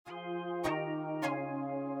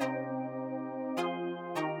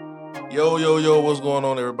Yo, what's going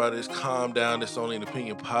on, everybody? It's Calm Down. It's Only an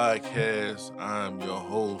Opinion podcast. I'm your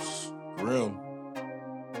host, Grim.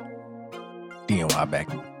 DNY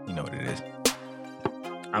back. You know what it is.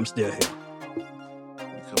 I'm still here. We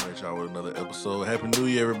coming at y'all with another episode. Happy New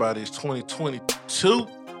Year, everybody. It's 2022.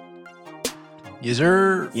 Yes,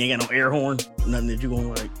 sir. You ain't got no air horn, nothing that you gonna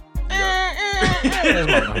like.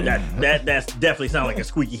 That's definitely sound like a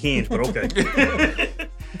squeaky hinge, but okay.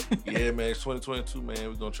 Yeah, man, it's 2022, man.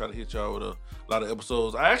 We're going to try to hit y'all with a lot of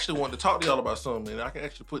episodes. I actually wanted to talk to y'all about something, man. I can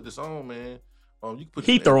actually put this on, man. You can put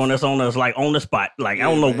He throwing this on us like on the spot. Like, Yeah,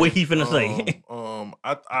 I don't know man. what he finna say.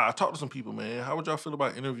 I talked to some people, man. How would y'all feel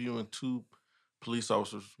about interviewing two police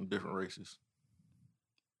officers from different races?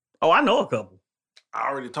 Oh, I know a couple. I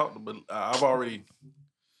already talked to, but I've already,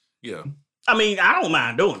 yeah. I mean, I don't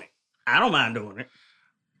mind doing it.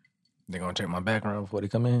 They're going to check my background before they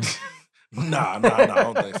come in. Nah, I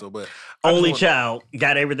don't think so. But Only child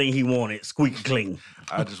got everything he wanted, squeaky clean.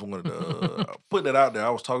 I just wanted to put that out there. I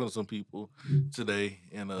was talking to some people today,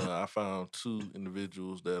 and I found two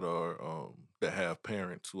individuals that are that have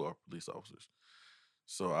parents who are police officers.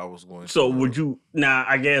 So I was going. So would you now?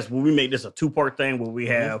 I guess will we make this a 2-part thing where we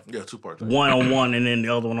have two-part one on one and then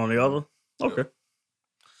the other one on the other? Okay.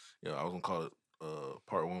 Yeah, I was gonna call it.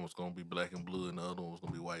 Part one was gonna be black and blue, and the other one was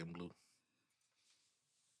gonna be white and blue.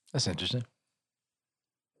 That's interesting.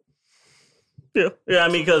 Yeah. I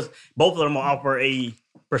mean, because both of them offer a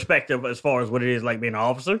perspective as far as what it is like being an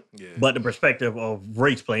officer, but the perspective of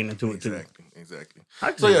race playing into it too. Exactly.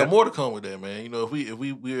 So yeah, more to come with that, man. You know, if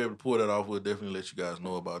we were able to pull that off, we'll definitely let you guys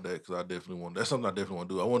know about that because that's something I definitely want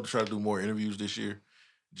to do. I want to try to do more interviews this year,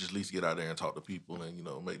 just at least get out there and talk to people and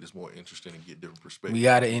make this more interesting and get different perspectives. We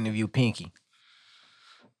got to interview Pinky.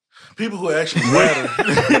 People who actually matter.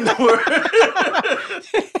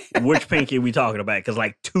 Which Pinky are we talking about? Because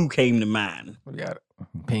like two came to mind. We got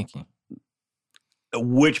Pinky.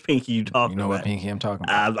 Which Pinky you talking about? You know what Pinky I'm talking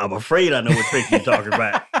about? I'm afraid I know which Pinky you're talking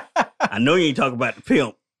about. I know you ain't talking about the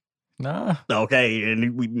pimp. Nah. Okay,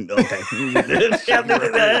 and we okay. Let's go.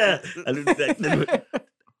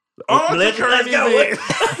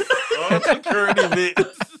 On to current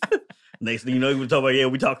events. Next thing you know, we talking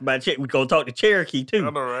about we talking about we gonna talk to Cherokee too.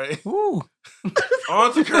 I know, right? Ooh.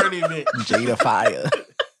 On to current events. Jada Fire.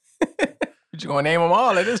 You gonna name them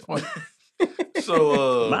all at this point?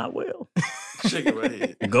 So my will. Shake it right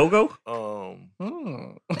here. Go.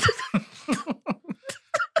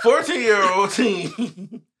 14-year-old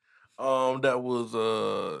teen that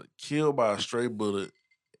was killed by a stray bullet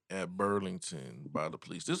at Burlington by the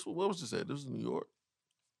police. What was this at? This was New York?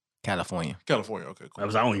 California. Okay, cool. I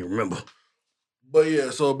don't even remember. But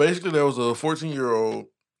yeah, so basically there was a 14-year-old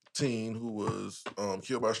teen who was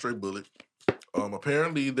killed by a stray bullet.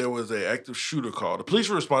 Apparently there was an active shooter call. The police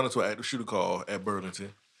responded to an active shooter call at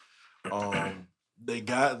Burlington. They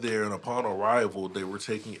got there, and upon arrival, they were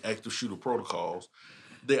taking active shooter protocols.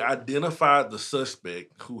 They identified the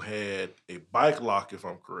suspect who had a bike lock, if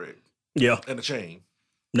I'm correct. Yeah. And a chain.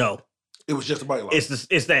 No. It was just a bike lock.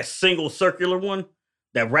 It's that single circular one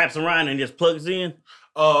that wraps around and just plugs in.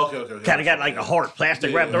 Oh, okay. Kind of got like a hard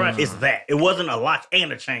plastic wrapped around. It's that. It wasn't a lock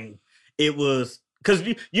and a chain. It was... Because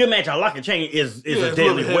you imagine a lock and chain is a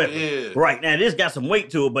deadly weapon. Yeah. Right. Now, this got some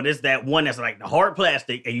weight to it, but it's that one that's like the hard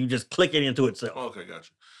plastic, and you just click it into itself. Okay,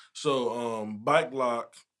 gotcha. So, bike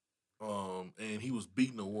lock, and he was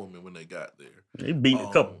beating a woman when they got there. He beating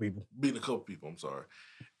a couple people. I'm sorry.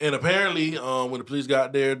 And apparently, when the police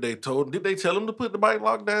got there, did they tell him to put the bike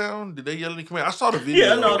lock down? Did they yell any commands? I saw the video.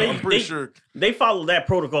 Yeah, no, I'm pretty sure. They followed that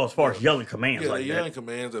protocol as far as yelling commands like that. Yeah, yelling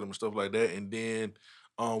commands at him and stuff like that. And then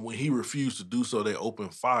when he refused to do so, they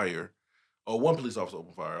opened fire. One police officer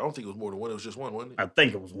opened fire. I don't think it was more than one. It was just one, wasn't it? I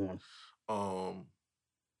think it was one.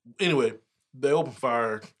 Anyway, they opened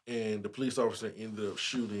fire, and the police officer ended up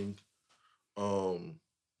shooting.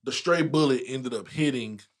 The stray bullet ended up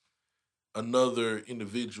hitting another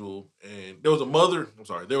individual, and there was a mother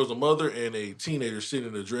and a teenager sitting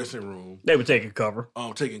in the dressing room. They were taking cover.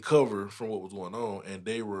 Taking cover from what was going on, and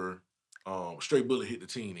they were stray bullet hit the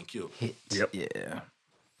teen and killed him. Yep. Yeah.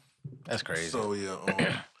 That's crazy. So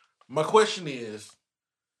yeah, my question is,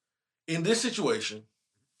 in this situation,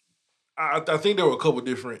 I think there were a couple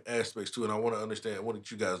different aspects to it. And I want to understand. I want to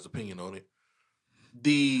get you guys' opinion on it.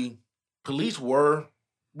 The police were,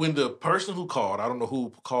 when the person who called, I don't know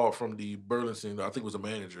who called from the Burlington, I think it was a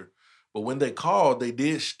manager, but when they called, they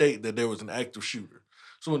did state that there was an active shooter.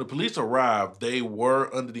 So when the police arrived, they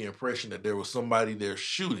were under the impression that there was somebody there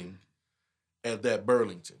shooting at that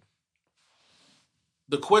Burlington.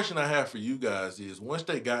 The question I have for you guys is, once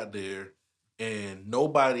they got there and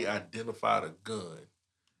nobody identified a gun,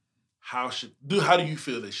 how do you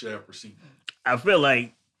feel they should have proceeded? I feel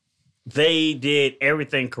like they did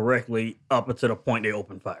everything correctly up until the point they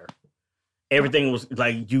opened fire. Everything was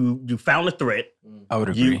like you found a threat. I would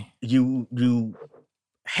agree. You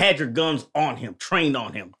had your guns on him, trained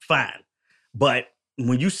on him, fine. But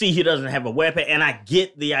when you see he doesn't have a weapon, and I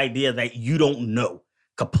get the idea that you don't know,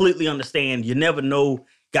 completely understand, you never know,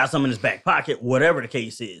 got some in his back pocket, whatever the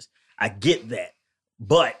case is. I get that.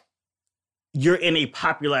 But you're in a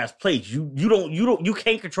popularized place. You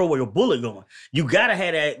can't control where your bullet going. You gotta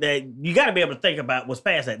have that you gotta be able to think about what's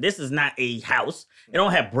past that. This is not a house. It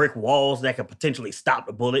don't have brick walls that could potentially stop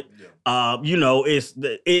the bullet. Yeah.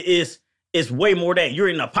 It's way more that you're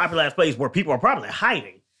in a popularized place where people are probably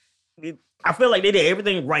hiding. I feel like they did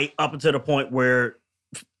everything right up until the point where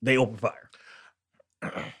they opened fire.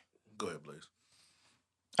 Go ahead, Blaze.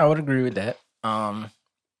 I would agree with that.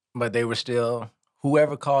 But they were still.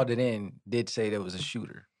 Whoever called it in did say there was a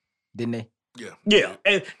shooter, didn't they? Yeah.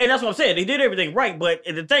 And that's what I'm saying. They did everything right, but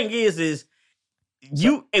the thing is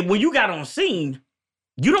when you got on scene,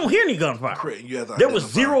 you don't hear any gunfire. There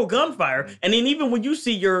was zero gunfire, and then even when you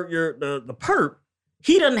see the perp,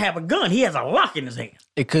 he doesn't have a gun. He has a lock in his hand.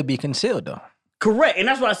 It could be concealed though. Correct, and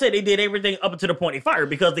that's why I said they did everything up until the point they fired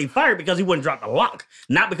because he wouldn't drop the lock,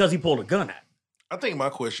 not because he pulled a gun out. I think my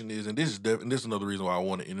question is, and this is another reason why I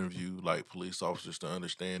want to interview like police officers to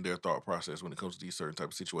understand their thought process when it comes to these certain type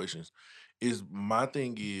of situations. Is my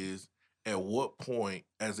thing is, at what point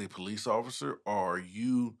as a police officer are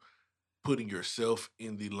you putting yourself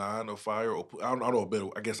in the line of fire? Or I don't know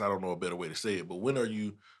a better way to say it, but when are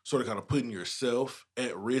you sort of kind of putting yourself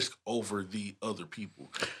at risk over the other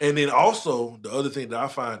people? And then also the other thing that I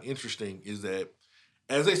find interesting is that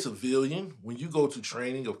as a civilian, when you go to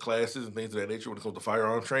training of classes and things of that nature when it comes to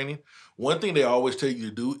firearm training, one thing they always tell you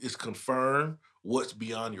to do is confirm what's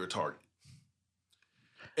beyond your target.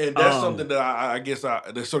 And that's something that I guess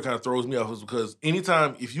that sort of kind of throws me off, is because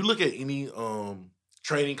anytime, if you look at any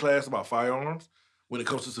training class about firearms, when it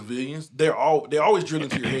comes to civilians, they always drill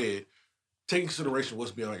into your head, take consideration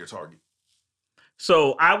what's beyond your target.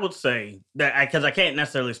 So I would say that, because I can't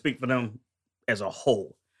necessarily speak for them as a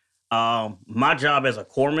whole, my job as a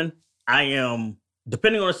corpsman, I am,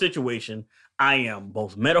 depending on the situation, I am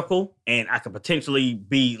both medical and I could potentially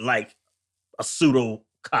be like a pseudo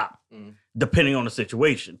cop, depending on the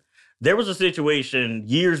situation. There was a situation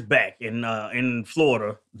years back in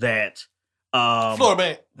Florida that Florida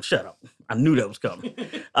man. Shut up. I knew that was coming.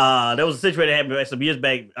 There was a situation that happened some years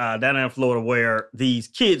back down in Florida where these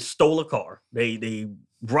kids stole a car. They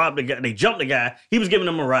robbed the guy, they jumped the guy, he was giving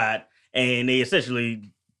them a ride, and they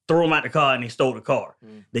essentially threw him out the car and they stole the car.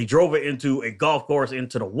 They drove it into a golf course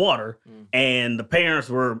into the water, and the parents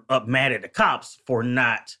were up mad at the cops for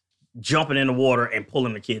not jumping in the water and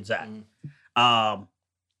pulling the kids out.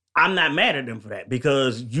 I'm not mad at them for that,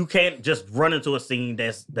 because you can't just run into a scene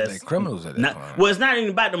that's they're criminals at that point. Well, it's not even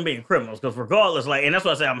about them being criminals, because regardless, and that's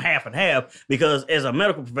why I say I'm half and half, because as a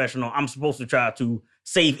medical professional, I'm supposed to try to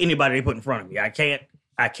save anybody they put in front of me. I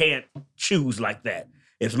can't choose like that.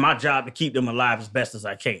 It's my job to keep them alive as best as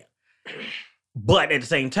I can. But at the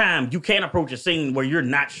same time, you can't approach a scene where you're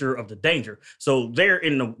not sure of the danger. So they're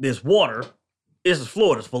in this water. This is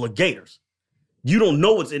Florida. It's full of gators. You don't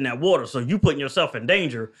know what's in that water, so you putting yourself in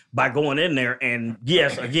danger by going in there. And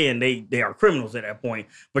yes, again, they are criminals at that point,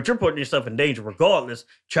 but you're putting yourself in danger regardless,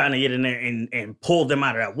 trying to get in there and pull them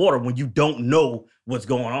out of that water when you don't know what's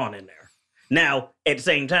going on in there. Now, at the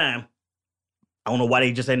same time, I don't know why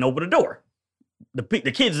they just didn't open the door.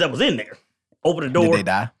 The kids that was in there, open the door. Did they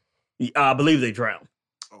die? I believe they drowned.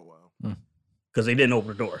 Oh, wow. Because they didn't open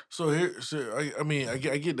the door. So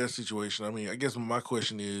I get that situation. I mean, I guess my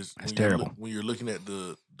question is, that's terrible. When you're looking at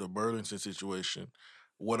the Burlington situation,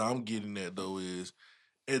 what I'm getting at though is,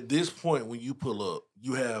 at this point when you pull up,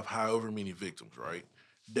 you have however many victims, right?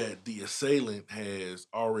 That the assailant has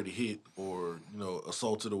already hit or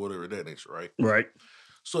assaulted or whatever of that nature, right? Right.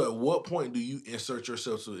 So at what point do you insert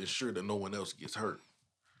yourself to ensure that no one else gets hurt?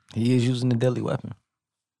 He is using a deadly weapon.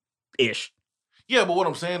 Ish. Yeah, but what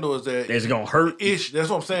I'm saying though is that it's gonna hurt. Ish. That's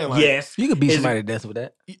what I'm saying. Like, yes, you can beat somebody to death with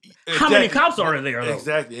that. Exactly. How many cops are there though?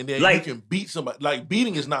 Exactly, and then you can beat somebody. Like,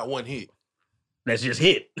 beating is not one hit. That's just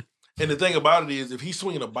hit. And the thing about it is, if he's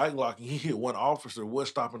swinging a bike lock and he hit one officer,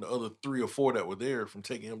 what's stopping the other 3 or 4 that were there from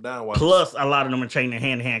taking him down? Plus, a lot of them are trained in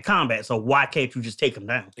hand-to-hand combat, so why can't you just take him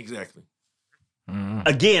down? Exactly.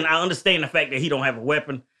 Again, I understand the fact that he don't have a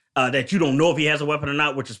weapon, that you don't know if he has a weapon or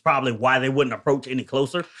not, which is probably why they wouldn't approach any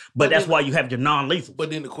closer. But that's why you have your non-lethal. But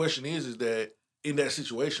then the question is that in that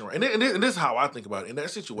situation, right? And this is how I think about it. In that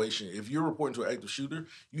situation, if you're reporting to an active shooter,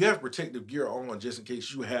 you have protective gear on just in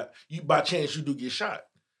case you by chance you do get shot.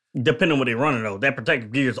 Depending on what they're running, though, that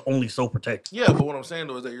protective gear is only so protective. Yeah, but what I'm saying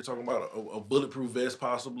though is that you're talking about a bulletproof vest,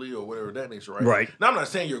 possibly, or whatever of that nature, right? Right. Now I'm not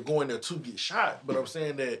saying you're going there to get shot, but I'm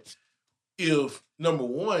saying that if number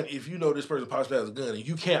one, if you know this person possibly has a gun and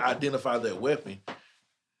you can't identify that weapon,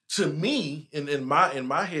 to me, in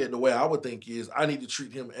my head, the way I would think is I need to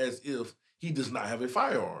treat him as if he does not have a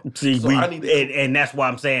firearm. See, So I need to, and that's why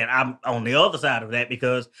I'm saying I'm on the other side of that,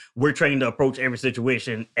 because we're trained to approach every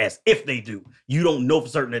situation as if they do. You don't know for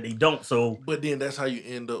certain that they don't. So, but then that's how you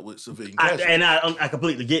end up with civilian I casualties.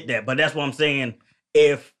 completely get that. But that's what I'm saying.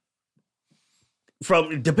 Depending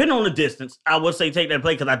on the distance, I would say take that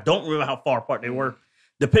play, because I don't remember how far apart they were.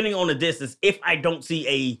 Depending on the distance, if I don't see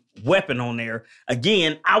a weapon on there,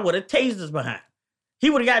 again, I would have tased his behind. He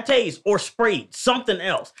would have got tased or sprayed, something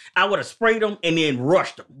else. I would have sprayed him and then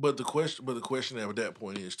rushed him. But the question at that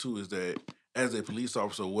point is too is that as a police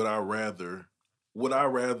officer, would I rather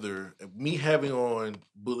me having on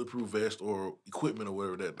bulletproof vest or equipment or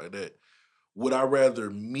whatever that, would I rather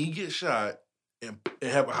me get shot and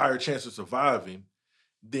have a higher chance of surviving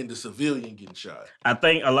than the civilian getting shot? I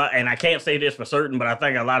think a lot, and I can't say this for certain, but I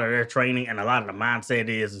think a lot of their training and a lot of the mindset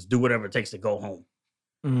is do whatever it takes to go home.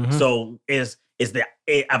 Mhm. So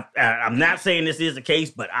I'm not saying this is the case,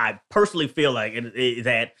 but I personally feel like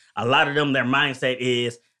that a lot of them, their mindset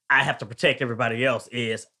is I have to protect everybody else,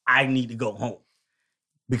 is I need to go home.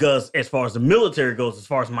 Because as far as the military goes, as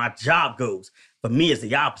far as my job goes, for me it's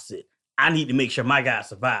the opposite. I need to make sure my guys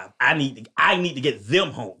survive. I need to get them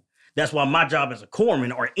home. That's why my job as a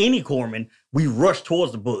corpsman or any corpsman, we rush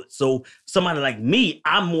towards the bullets. So somebody like me,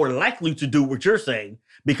 I'm more likely to do what you're saying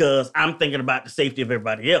because I'm thinking about the safety of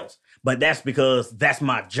everybody else. But that's because that's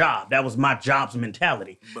my job. That was my job's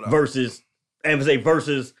mentality versus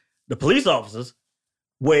the police officers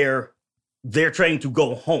where they're trained to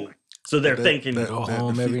go home. So they're thinking go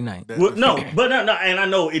home every night. No, and I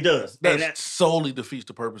know it does. That solely defeats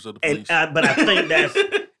the purpose of the police. But I think that's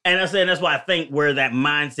why I think where that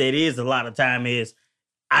mindset is a lot of time is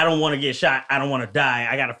I don't want to get shot. I don't want to die.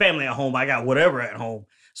 I got a family at home. I got whatever at home.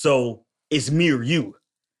 So it's me or you.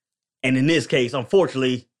 And in this case,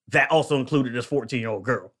 unfortunately, that also included this 14-year-old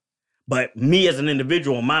girl. But me as an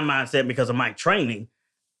individual, my mindset, because of my training,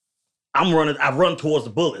 I run towards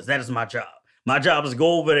the bullets. That is my job. My job is to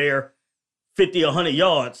go over there 50 or 100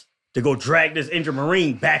 yards to go drag this injured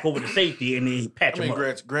Marine back over to safety and then patch him up.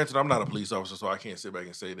 Granted, I'm not a police officer, so I can't sit back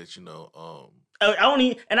and say that, I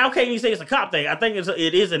can't even say it's a cop thing. I think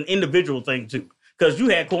it is an individual thing too. Because you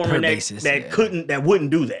had corpsmen that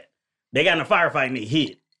wouldn't do that. They got in a firefight and they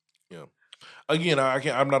hid. Yeah. Again,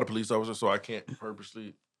 I'm not a police officer, so I can't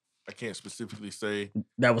specifically say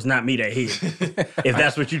that was not me that hid. If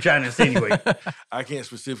that's what you're trying to insinuate. I can't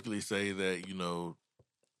specifically say that,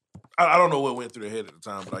 I don't know what went through their head at the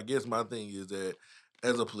time, but I guess my thing is that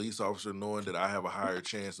as a police officer, knowing that I have a higher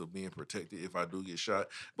chance of being protected if I do get shot,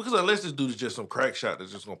 because unless this dude is just some crack shot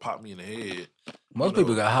that's just gonna pop me in the head. Most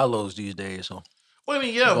people got hollows these days, so. Well, I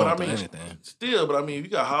mean, yeah, but I mean, if you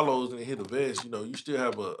got hollows and it hit a vest, you still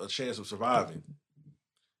have a chance of surviving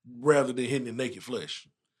rather than hitting the naked flesh.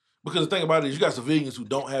 Because the thing about it is you got civilians who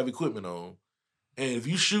don't have equipment on, and if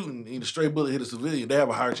you shooting and a stray bullet hit a civilian, they have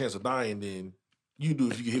a higher chance of dying than you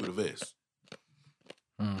do if you get hit with a vest.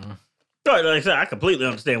 Mm-hmm. Like I said, I completely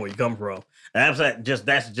understand where you come from. And I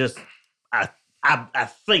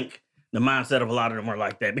think the mindset of a lot of them are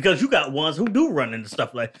like that. Because you got ones who do run into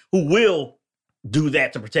stuff who will do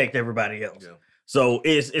that to protect everybody else. Yeah. So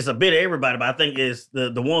it's a bit of everybody, but I think it's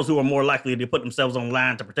the ones who are more likely to put themselves on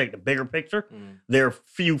line to protect the bigger picture. They're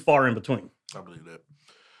few far in between. I believe that.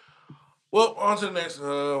 Well, on to the next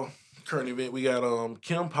current event. We got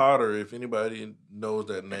Kim Potter. If anybody knows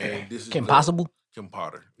that name, this is Kim Possible. Kim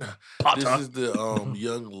Potter. This is the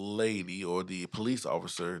young lady or the police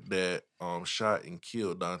officer that shot and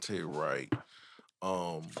killed Daunte Wright.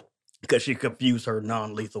 Because she confused her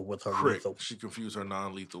non-lethal with her lethal. She confused her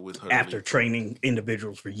non-lethal with her after lethal. Training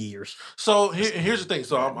individuals for years. So here's the thing.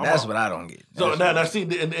 So that's what I don't get. So now see,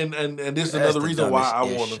 and this is another reason why I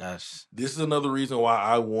want to. This is another reason why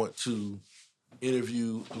I want to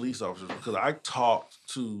interview police officers, because I talked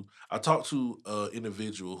to an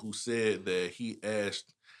individual who said that he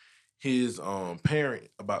asked his parent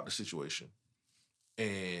about the situation,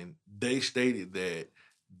 and they stated that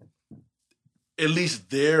at least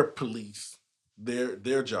their police,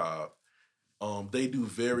 their job, they do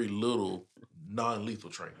very little non-lethal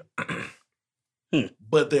training.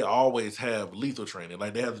 But they always have lethal training.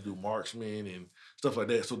 Like they have to do marksman and stuff like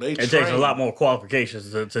that. So it takes a lot more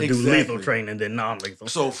qualifications to do lethal training than non-lethal.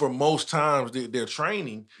 So for most times, their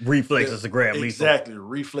training reflexes to grab lethal. Exactly,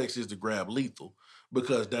 reflexes to grab lethal.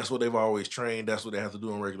 because that's what they've always trained. That's what they have to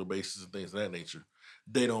do on a regular basis and things of that nature.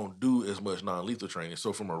 They don't do as much non-lethal training.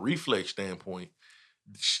 So from a reflex standpoint,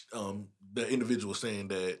 the individual saying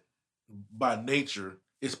that by nature,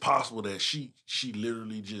 it's possible that she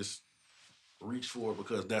literally just reached for it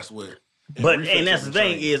because that's what. And that's the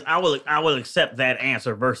thing is, I will accept that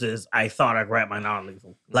answer versus I thought I grabbed my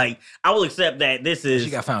non-lethal. Like I will accept that this is She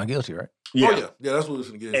got found guilty, right? Yeah. Oh yeah, that's what it's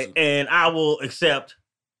gonna get into. And I will accept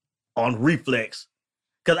on reflex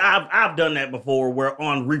because I've done that before. Where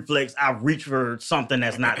on reflex I've reached for something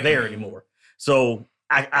that's not there anymore. So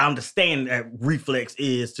I understand that reflex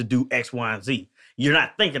is to do X, Y, and Z. You're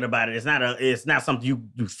not thinking about it. It's not something you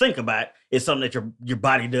think about. It's something that your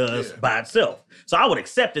body does by itself. So I would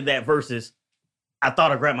accept that versus I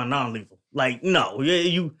thought I grabbed my non-lethal. Like, no,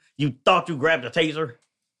 you thought you grabbed a taser?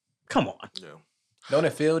 Come on. Yeah. Don't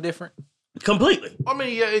it feel different? Completely. I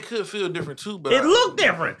mean, yeah, it could feel different too, but it looked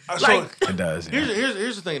different. It does. Yeah.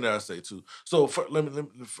 Here's the thing that I say too. So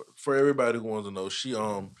for everybody who wants to know, she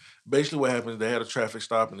basically what happened is they had a traffic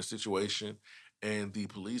stop in the situation, and the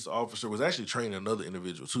police officer was actually training another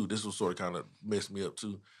individual too. This was sort of kind of messed me up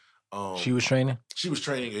too. She was training? She was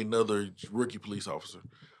training another rookie police officer.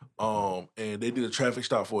 And they did a traffic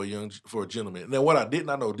stop for a gentleman. Now, what I did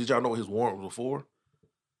not know, did y'all know what his warrant was for?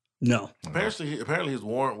 No. Apparently his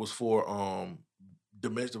warrant was for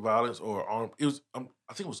domestic violence or armed. It was I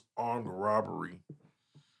think it was armed robbery.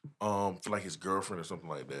 For like his girlfriend or something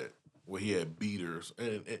like that, where he had beaters.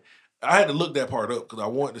 And I had to look that part up because I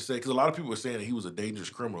wanted to say, because a lot of people were saying that he was a dangerous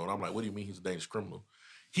criminal, and I'm like, what do you mean he's a dangerous criminal?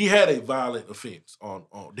 He had a violent offense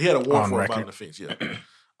he had a warrant for a violent offense. Yeah.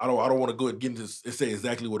 I don't want to go and get into and say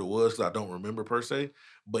exactly what it was because I don't remember per se.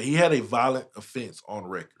 But he had a violent offense on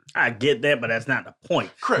record. I get that, but that's not the point.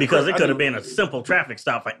 Correct. Because it could have been a simple traffic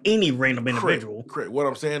stop for any random individual. Correct. What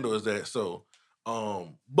I'm saying though is that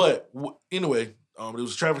anyway, it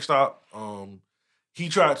was a traffic stop. He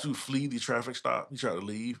tried to flee the traffic stop. He tried to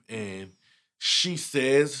leave, and she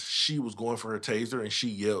says she was going for her taser, and she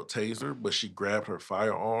yelled taser, but she grabbed her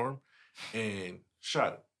firearm and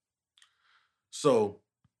shot him. So,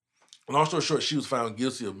 long story short, she was found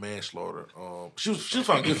guilty of manslaughter. She was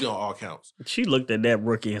found guilty on all counts. She looked at that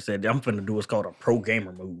rookie and said, I'm finna do what's called a pro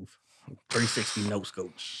gamer move. 360 no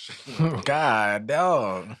scope. God,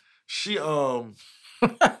 dog. She, Kraber.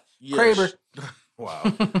 Wow.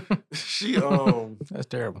 She That's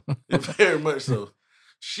terrible. Very much so.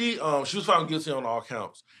 She was found guilty on all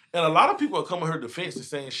counts. And a lot of people are coming to her defense and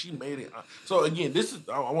saying she made it. So again,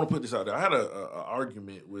 I want to put this out there. I had a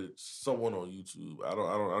argument with someone on YouTube. I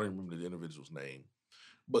don't remember the individual's name.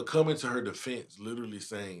 But coming to her defense, literally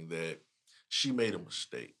saying that she made a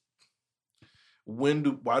mistake.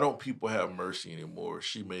 Why don't people have mercy anymore?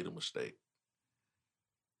 She made a mistake.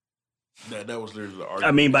 That was literally the argument.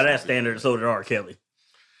 I mean, by that standard, so did R. Kelly.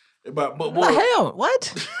 But what the hell?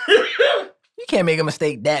 What? You can't make a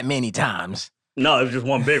mistake that many times. No, it was just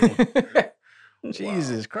one big one.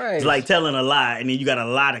 Jesus Christ. It's like telling a lie, and then you got a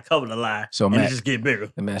lie to cover the lie, so and Matt, it just get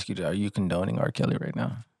bigger. Let me ask you, are you condoning R. Kelly right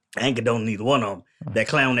now? I ain't condoning neither one of them. That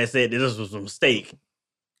clown that said that this was a mistake,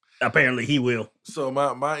 apparently he will. So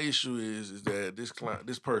my issue is that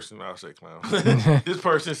this person, I'll say clown, this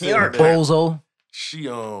person said that bozo.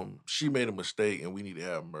 She made a mistake and we need to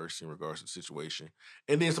have mercy in regards to the situation.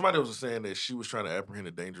 And then somebody was saying that she was trying to apprehend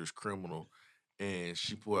a dangerous criminal and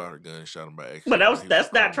she pulled out her gun and shot him by accident. But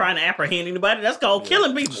that's not trying to apprehend anybody. That's called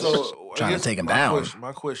killing people. So trying to take him down.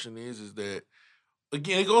 My question is that,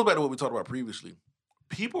 again, it goes back to what we talked about previously.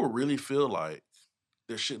 People really feel like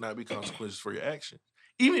there should not be consequences for your action,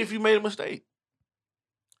 even if you made a mistake.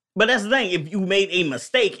 But that's the thing. If you made a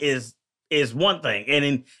mistake is one thing,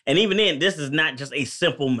 and even then, this is not just a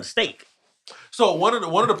simple mistake. So one of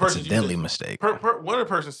the persons, it's a deadly mistake. One of the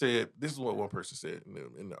person said, this is what one person said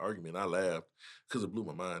in the argument. I laughed because it blew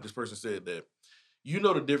my mind. This person said that you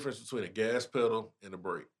know the difference between a gas pedal and a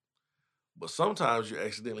brake, but sometimes you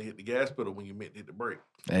accidentally hit the gas pedal when you meant to hit the brake.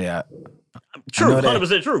 Yeah, true,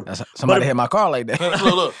 100% true. Somebody hit my car like that.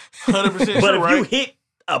 Look, 100% true. But if right? you hit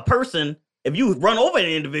a person, if you run over an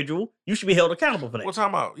individual, you should be held accountable for that. Well,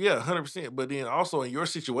 time out. Yeah, 100%. But then also in your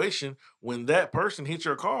situation, when that person hit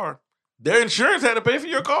your car, their insurance had to pay for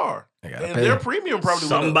your car. And their premium probably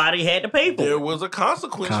somebody had to pay for it. There was a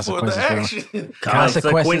consequence for the action.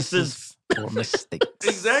 Consequences for mistakes.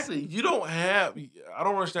 Exactly. You don't have, I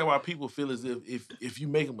don't understand why people feel as if you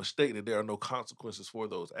make a mistake that there are no consequences for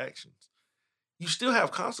those actions. you still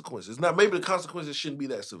have consequences. Now, maybe the consequences shouldn't be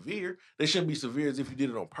that severe. They shouldn't be severe as if you did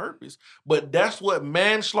it on purpose. But that's what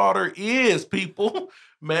manslaughter is, people.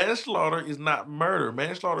 Manslaughter is not murder.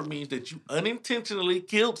 Manslaughter means that you unintentionally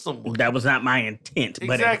killed someone. That was not my intent, but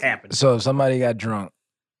it Exactly. happened. So if somebody got drunk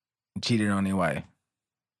and cheated on their wife,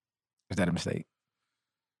 is that a mistake?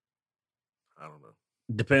 I don't know.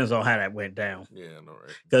 Depends on how that went down. Yeah, I know,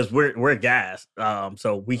 right? Because we're guys,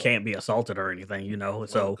 so we can't be assaulted or anything, you know.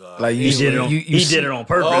 So God. like he did it on, he did it on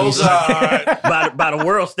purpose. Oh, God. by the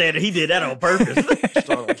world standard, he did that on purpose.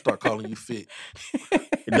 Start calling you fit.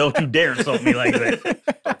 Don't you dare insult me like that.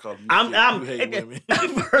 Start calling you I'm fit. You hate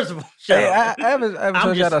women. first of all, shut Hey, up. I haven't I'm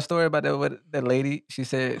told you just- that story about that lady. She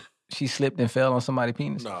said she slipped and fell on somebody's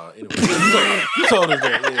penis. Nah, anyway. You told us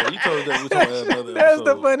that. Yeah, you told us that. We were talking about that another That's episode.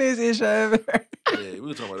 the funniest issue I ever heard. Yeah, we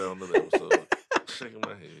were talking about that on another episode. Shaking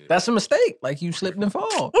my head. That's a mistake. Like you slipped and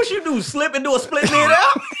fall. What you do? Slip and do a split mid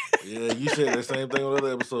out? Yeah, you said that same thing on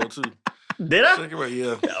another episode too. Did I? Shaking my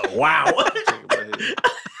yeah. Wow. Shaking my head.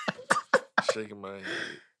 Shaking my head.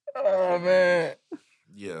 Oh man.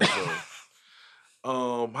 Yeah.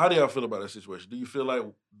 So, how do y'all feel about that situation? Do you feel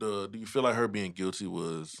like her being guilty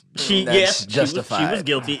was? That's She justified. was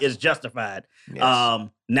guilty. It's justified. Yes.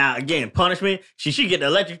 Now again, punishment. Should she get the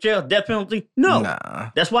electric chair, death penalty? No.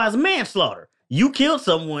 Nah. That's why it's manslaughter. You killed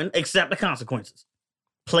someone, accept the consequences.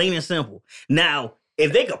 Plain and simple. Now,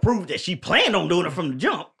 if they could prove that she planned on doing it from the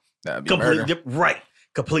jump, That'd be completely murder. different. Right.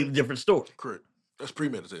 Completely different story. Correct. That's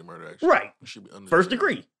premeditated murder. Actually, Right. It should be under First the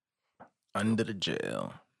degree. Under the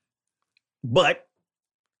jail. But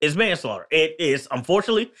it's manslaughter. It is,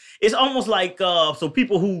 unfortunately, it's almost like so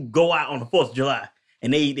people who go out on the 4th of July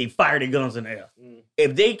and they fire their guns in the air. Mm.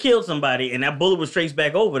 If they killed somebody and that bullet was traced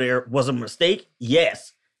back over there, was a mistake?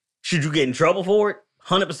 Yes. Should you get in trouble for it?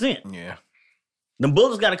 100%. Yeah. The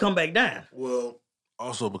bullets got to come back down. Well,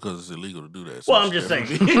 also because it's illegal to do that. Well, it's I'm just saying.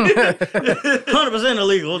 definitely- 100%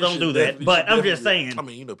 illegal. You Don't should do definitely- that. But you I'm should just definitely- saying. I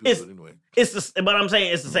mean, you know people It's- do it anyway. But I'm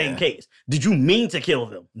saying it's the same Yeah. case. Did you mean to kill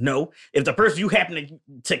them? No. If the person you happen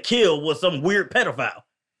to kill was some weird pedophile,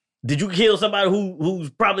 did you kill somebody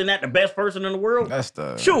who's probably not the best person in the world? That's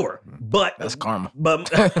the Sure, but That's karma.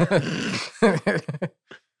 But At that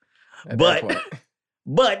But- point.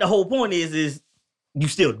 but the whole point is you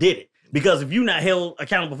still did it, because if you're not held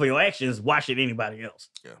accountable for your actions, why should anybody else?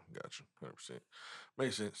 Yeah, gotcha. 100%.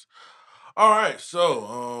 Makes sense. All right,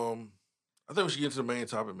 so I think we should get into the main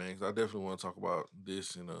topic, man, because I definitely want to talk about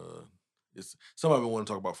this, and it's something I've been wanting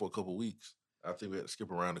to talk about for a couple weeks. I think we had to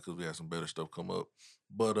skip around it because we had some better stuff come up.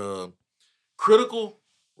 But critical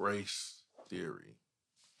race theory.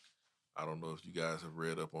 I don't know if you guys have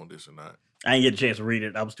read up on this or not. I didn't get a chance to read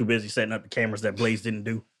it. I was too busy setting up the cameras that Blaze didn't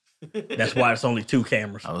do. That's why it's only 2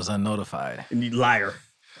 cameras. I was unnotified. And you liar.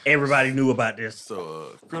 Everybody knew about this.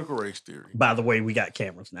 So critical race theory. By the way, we got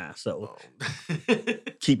cameras now, so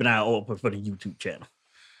keep an eye open for the YouTube channel.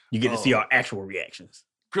 You get to see our actual reactions.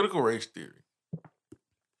 Critical race theory.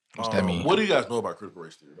 What's that mean? What do you guys know about critical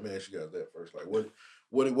race theory? Let me ask you guys that first. Like,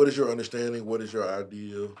 what is your understanding? What is your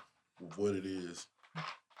idea of what it is,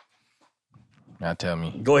 Now tell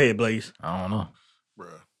me. Go ahead, Blaze. I don't know.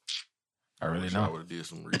 bruh? I really wish I know. would have did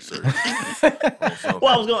some research.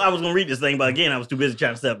 Well, I was gonna read this thing, but again, I was too busy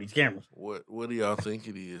trying to set up these cameras. What do y'all think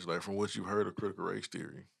it is? Like, from what you've heard of critical race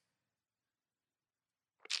theory?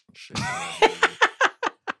 Shit,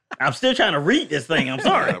 I'm still trying to read this thing. I'm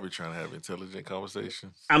sorry. I'll be trying to have intelligent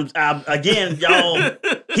conversations. I'm again, y'all. That's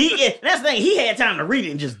the thing. He had time to read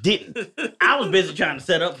it and just didn't. I was busy trying to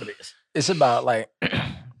set up for this. It's about like,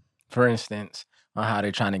 for instance, on how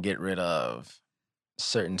they're trying to get rid of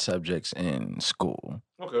certain subjects in school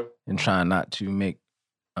Okay. and trying not to make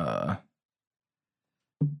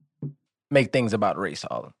things about race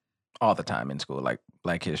all the time in school, like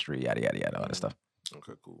Black history, yada yada yada, all that stuff.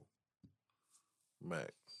 Okay, cool.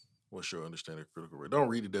 Mac, what's your understanding of critical race? Don't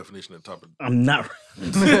read the definition at the top of I'm not.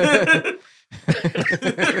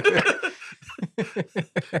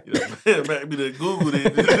 Mac be the Google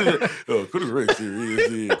it. Critical race theory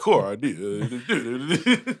is the core idea.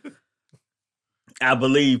 I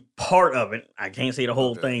believe part of it. I can't say the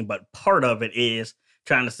whole Okay. thing, but part of it is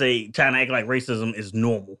trying to act like racism is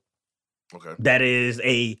normal. Okay.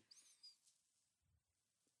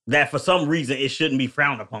 That for some reason it shouldn't be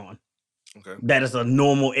frowned upon. Okay. That is a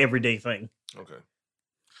normal everyday thing. Okay.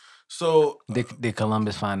 So Did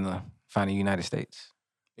Columbus find the United States?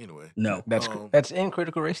 anyway, No, That's in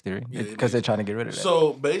critical race theory yeah, it because they're is. trying to get rid of that.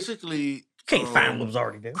 So basically, can't find what was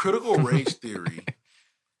already there. critical race theory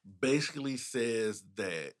basically says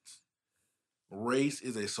that race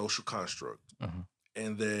is a social construct Mhm.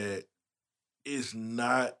 and that it's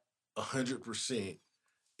not 100%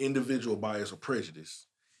 individual bias or prejudice.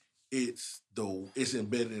 It's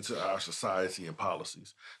embedded into our society and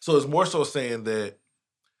policies. So it's more so saying that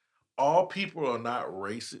all people are not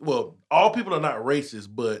racist. Well, all people are not racist,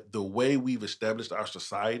 but the way we've established our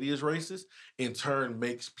society is racist, in turn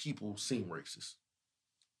makes people seem racist.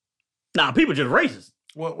 Nah, people just racist.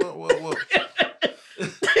 Well,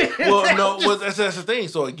 that's the thing.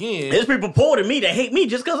 So again, there's people poor than me that hate me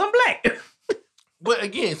just because I'm black. But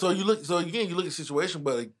again, you look at the situation,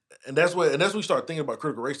 and that's when you start thinking about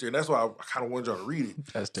critical race theory, and that's why I kind of wanted y'all to read it,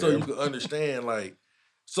 That's so you can understand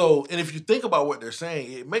and if you think about what they're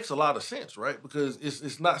saying, it makes a lot of sense, right? Because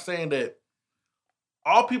it's not saying that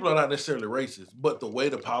all people are not necessarily racist, but the way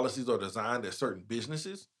the policies are designed at certain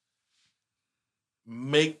businesses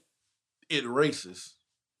make it racist.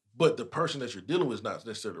 But the person that you're dealing with is not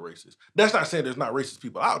necessarily racist. That's not saying there's not racist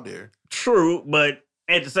people out there. True, but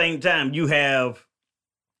at the same time, you have,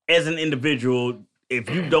 as an individual, if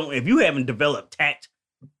you haven't developed tact,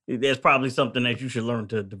 there's probably something that you should learn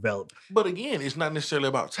to develop. But again, it's not necessarily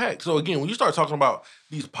about tact. So again, when you start talking about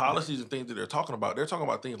these policies and things that they're talking about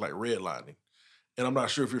things like redlining. And I'm not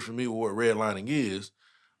sure if you're familiar with what redlining is,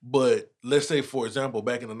 but let's say, for example,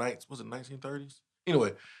 back in the 1930s?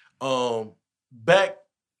 Anyway, back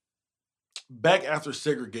after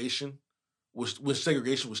segregation, when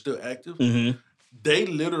segregation was still active, they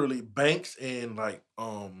literally, banks and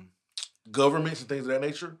governments and things of that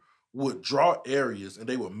nature would draw areas, and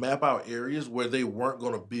they would map out areas where they weren't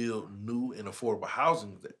going to build new and affordable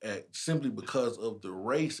housing simply because of the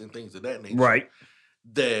race and things of that nature. Right.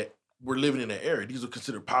 That were living in that area. These are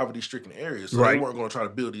considered poverty-stricken areas, so they weren't going to try to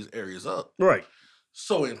build these areas up. Right.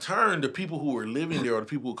 So in turn, the people who were living there or the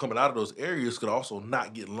people who were coming out of those areas could also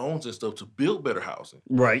not get loans and stuff to build better housing.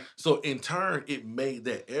 Right. So in turn, it made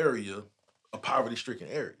that area a poverty-stricken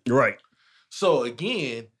area. Right. So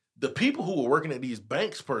again, the people who were working at these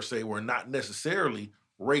banks per se were not necessarily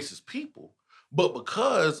racist people, but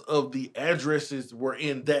because of the addresses were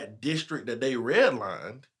in that district that they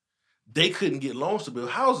redlined, they couldn't get loans to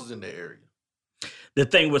build houses in that area. The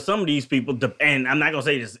thing with some of these people, and I'm not going to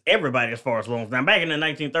say this everybody as far as loans. Now, back in the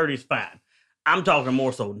 1930s, fine. I'm talking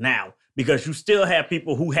more so now, because you still have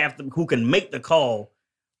people who can make the call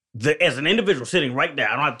as an individual sitting right there.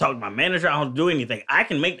 I don't have to talk to my manager. I don't have to do anything. I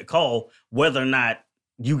can make the call whether or not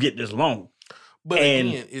you get this loan. But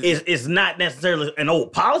again, it's not necessarily an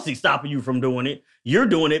old policy stopping you from doing it. You're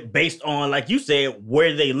doing it based on, like you said,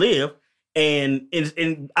 where they live. And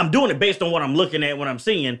I'm doing it based on what I'm looking at, what I'm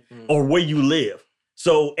seeing, or where you live.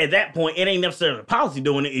 So at that point, it ain't necessarily the policy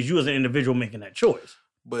doing it. It's you as an individual making that choice.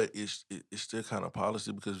 But it's still kind of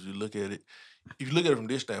policy, because if you look at it from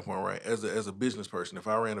this standpoint, right, as a business person, if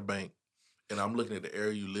I ran a bank and I'm looking at the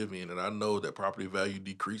area you live in and I know that property value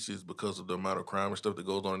decreases because of the amount of crime and stuff that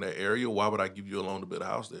goes on in that area, why would I give you a loan to build a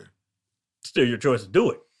house there? Still your choice to do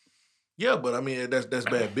it. Yeah, but I mean, that's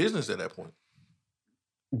bad business at that point.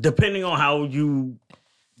 Depending on how you...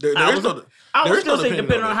 I was going to say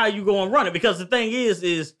depending on how you go and run it, because the thing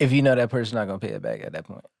is if you know that person's not going to pay it back at that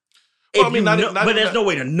point. Well, but there's no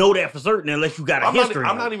way to know that for certain unless you got a history.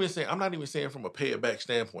 I'm not even saying from a pay it back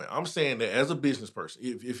standpoint. I'm saying that as a business person,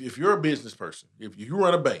 if you're a business person, if you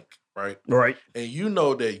run a bank, right, and you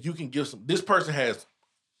know that you can give this person has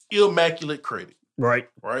immaculate credit, right,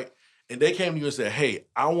 and they came to you and said, "Hey,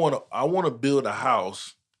 I want to build a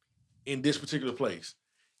house in this particular place."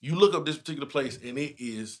 You look up this particular place, and it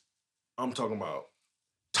is, I'm talking about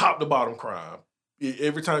top to bottom crime.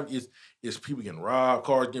 Every time it's people getting robbed,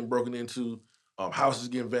 cars getting broken into, houses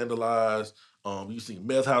getting vandalized. You've seen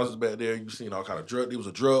meth houses back there. You've seen all kind of drug. There was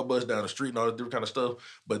a drug bust down the street and all that different kind of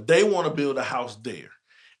stuff. But they want to build a house there,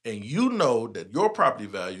 and you know that your property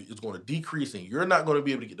value is going to decrease, and you're not going to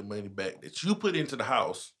be able to get the money back that you put into the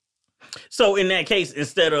house. So in that case,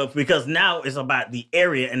 because now it's about the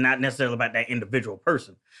area and not necessarily about that individual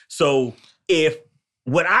person. So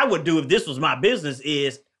what I would do if this was my business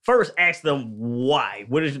is first ask them why.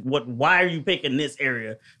 Why are you picking this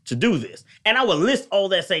area to do this? And I would list all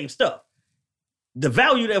that same stuff. The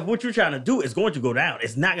value of what you're trying to do is going to go down.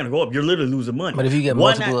 It's not going to go up. You're literally losing money. But if you get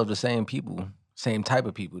multiple of the same people, same type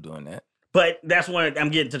of people doing that. But that's when I'm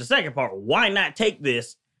getting to the second part. Why not take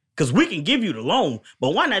this? Because we can give you the loan, but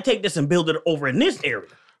why not take this and build it over in this area?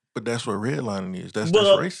 But that's what redlining is. That's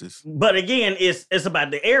racist. But again, it's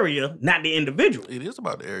about the area, not the individual. It is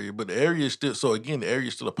about the area, but the area is still, so again, the area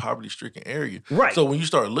is still a poverty-stricken area. Right. So when you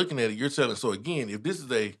start looking at it, you're telling, so again, if this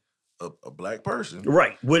is a black person.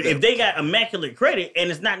 Right. But if they got immaculate credit,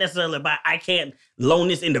 and it's not necessarily about, I can't loan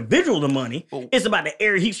this individual the money, it's about the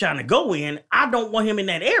area he's trying to go in. I don't want him in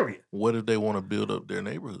that area. What if they want to build up their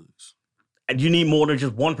neighborhoods? And you need more than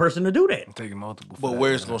just one person to do that. I'm taking multiple. But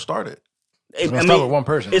where it's gonna start at? It's gonna start with one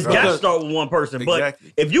person. It's got to Because- start with one person.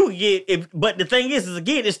 Exactly. But if you get, but the thing is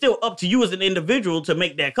again, it's still up to you as an individual to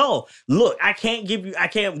make that call. Look, I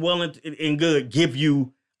can't well and good give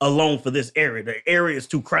you a loan for this area. The area is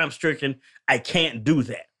too crime stricken. I can't do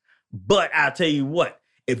that. But I'll tell you what,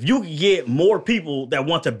 if you can get more people that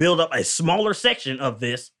want to build up a smaller section of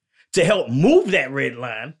this to help move that red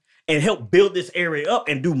line and help build this area up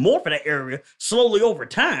and do more for that area slowly over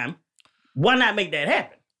time, why not make that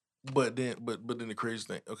happen? But then the crazy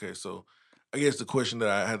thing. Okay, so I guess the question that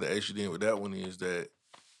I had to ask you then with that one is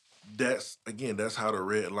that's how the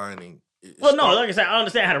redlining. Well, no, like I said, I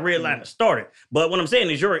understand how the red line is started, but what I'm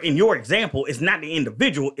saying is, in your example, it's not the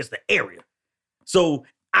individual, it's the area. So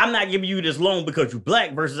I'm not giving you this loan because you're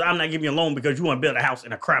black versus I'm not giving you a loan because you want to build a house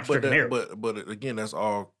in a crime-stricken area. But again, that's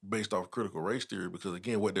all based off critical race theory because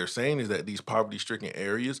again, what they're saying is that these poverty-stricken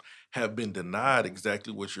areas have been denied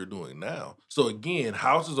exactly what you're doing now. So again,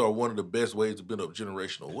 houses are one of the best ways to build up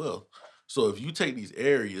generational wealth. So if you take these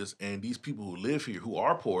areas and these people who live here who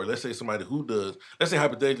are poor, let's say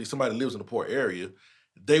hypothetically somebody lives in a poor area,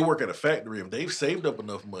 they work at a factory and they've saved up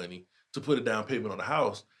enough money to put a down payment on the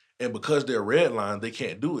house. And because they're redlined, they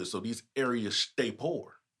can't do it. So these areas stay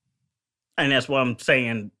poor. And that's what I'm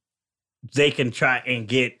saying. They can try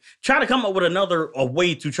to come up with a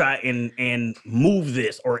way to try and move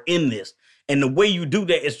this or end this. And the way you do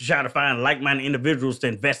that is to try to find like-minded individuals to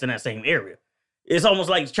invest in that same area. It's almost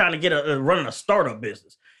like trying to get running a startup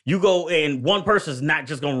business. You go and one person's not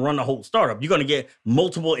just going to run the whole startup. You're going to get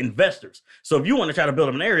multiple investors. So if you want to try to build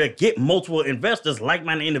up an area, get multiple investors,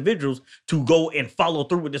 like-minded individuals to go and follow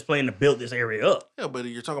through with this plan to build this area up. Yeah, but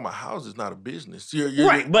you're talking about houses, not a business.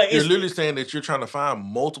 Right, but you're literally saying that you're trying to find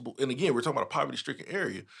multiple, and again, we're talking about a poverty-stricken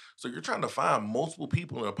area. So you're trying to find multiple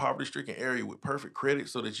people in a poverty-stricken area with perfect credit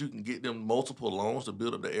so that you can get them multiple loans to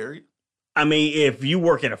build up the area? I mean, if you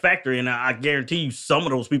work in a factory, and I guarantee you some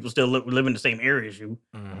of those people still live in the same area as you.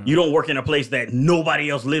 Mm-hmm. You don't work in a place that nobody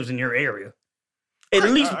else lives in your area. At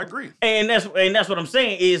least I agree. And that's what I'm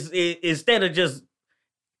saying is instead of just,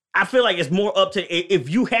 I feel like it's more up to if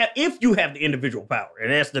you have the individual power, and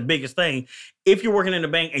that's the biggest thing. If you're working in the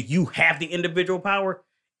bank and you have the individual power,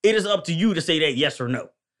 it is up to you to say that yes or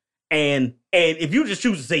no. And if you just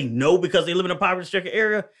choose to say no because they live in a poverty-stricken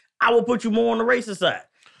area, I will put you more on the racist side.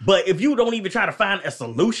 But if you don't even try to find a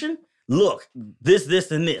solution, look, this,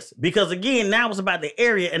 and this. Because again, now it's about the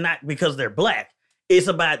area and not because they're black. It's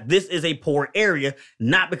about this is a poor area,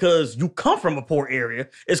 not because you come from a poor area.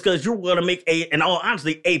 It's because you're going to make in all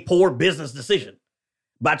honesty, a poor business decision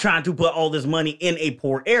by trying to put all this money in a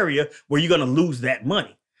poor area where you're going to lose that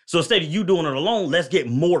money. So instead of you doing it alone, let's get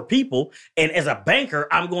more people. And as a banker,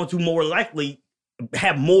 I'm going to more likely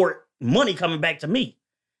have more money coming back to me.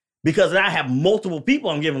 Because I have multiple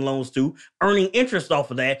people I'm giving loans to, earning interest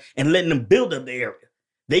off of that and letting them build up the area.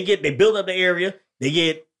 They build up the area.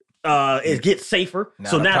 It gets safer. Now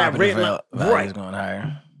so now that red line is going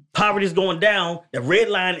higher. Poverty's going down. The red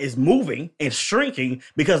line is moving and shrinking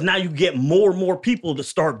because now you get more and more people to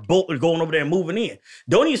start going over there and moving in.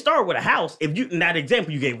 Don't even start with a house. Now the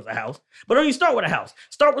example you gave was a house, but don't even start with a house.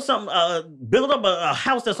 Start with something, build up a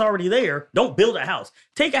house that's already there. Don't build a house.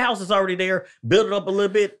 Take a house that's already there, build it up a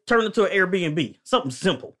little bit, turn it to an Airbnb. Something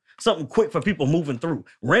simple, something quick for people moving through.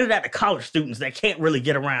 Rent it out to college students that can't really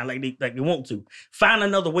get around like they want to. Find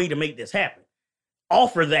another way to make this happen.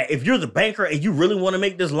 Offer that. If you're the banker and you really want to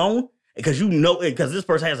make this loan because because this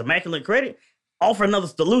person has immaculate credit, offer another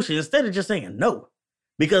solution instead of just saying no.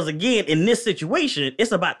 Because again, in this situation,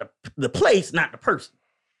 it's about the place, not the person.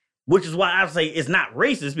 Which is why I say it's not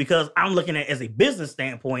racist because I'm looking at it as a business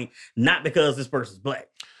standpoint, not because this person's black.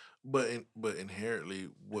 But inherently,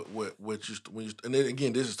 and then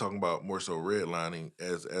again, this is talking about more so redlining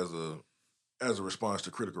as a response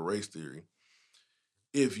to critical race theory.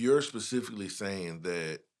 If you're specifically saying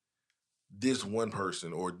that this one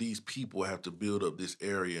person or these people have to build up this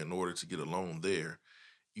area in order to get a loan there,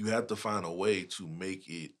 you have to find a way to make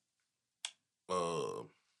it,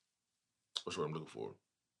 what's what I'm looking for?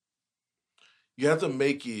 You have to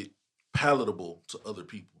make it palatable to other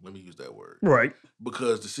people. Let me use that word. Right.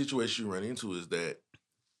 Because the situation you run into is that,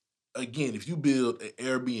 again, if you build an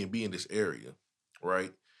Airbnb in this area,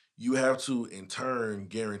 right, you have to, in turn,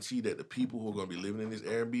 guarantee that the people who are going to be living in this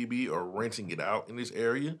Airbnb or renting it out in this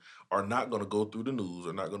area are not going to go through the news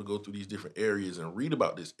or not going to go through these different areas and read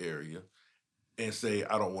about this area and say,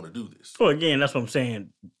 I don't want to do this. Well, again, that's what I'm saying.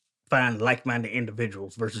 Find like-minded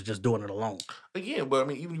individuals versus just doing it alone. Again, but I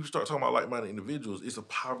mean, even if you start talking about like-minded individuals, it's a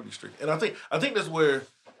poverty-stricken. And I think that's where,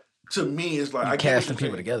 to me, it's like... Casting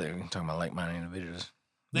people together. You're talking about like-minded individuals.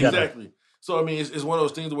 Exactly. So I mean, it's one of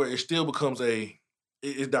those things where it still becomes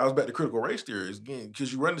it dials back to critical race theory again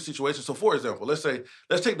because you run the situation. So for example, let's take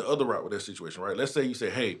the other route with that situation, right? Let's say you say,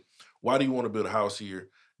 hey, why do you want to build a house here?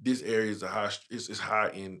 This area is high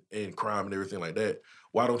in crime and everything like that.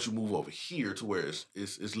 Why don't you move over here to where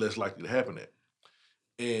it's less likely to happen at?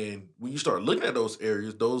 And when you start looking at those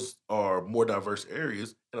areas, those are more diverse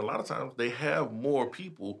areas, and a lot of times they have more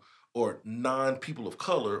people or non-people of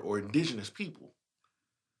color or indigenous people.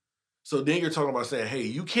 So then you're talking about saying, hey,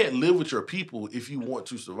 you can't live with your people if you want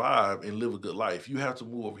to survive and live a good life. You have to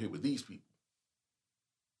move over here with these people.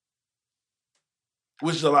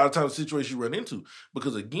 Which is a lot of times the situation you run into.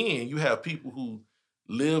 Because again, you have people who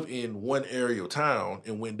live in one area of town,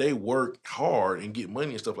 and when they work hard and get money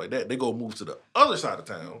and stuff like that, they go move to the other side of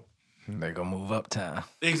town. They gonna move uptown.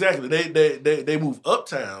 Exactly. They move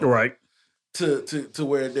uptown Right. to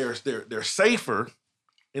where they're safer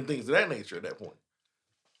and things of that nature at that point.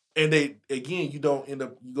 And you don't end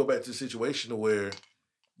up, you go back to the situation where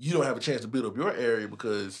you don't have a chance to build up your area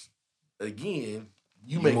because again,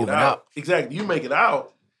 you make it moving out. out. Exactly. You make it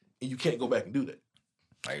out and you can't go back and do that.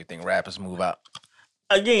 Like you think rappers move out?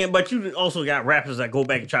 Again, but you also got rappers that go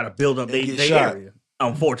back and try to build up And their get shot. area.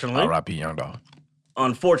 Unfortunately. R.I.P. Young Dog.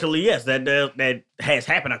 Unfortunately, yes, that has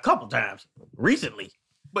happened a couple times recently.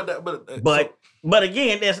 But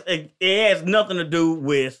again, it has nothing to do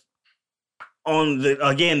with on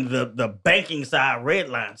the banking side, red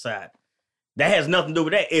line side. That has nothing to do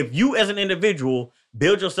with that. If you as an individual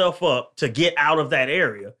build yourself up to get out of that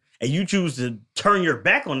area and you choose to turn your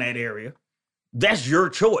back on that area, that's your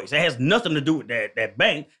choice. It has nothing to do with that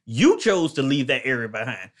bank. You chose to leave that area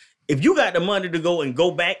behind. If you got the money to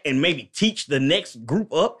go back and maybe teach the next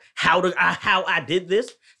group up how I did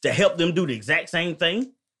this to help them do the exact same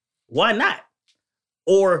thing, why not?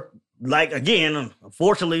 Or like again,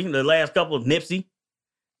 unfortunately, the last couple of Nipsey,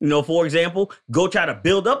 for example, go try to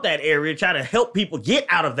build up that area, try to help people get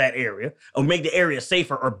out of that area or make the area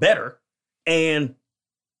safer or better. And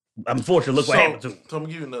unfortunately, look what happened to him. So I'm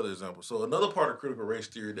gonna give you another example. So another part of critical race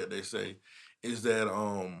theory that they say is that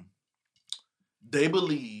they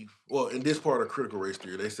believe, well, in this part of critical race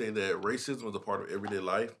theory, they say that racism is a part of everyday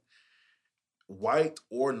life. White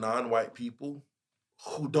or non-white people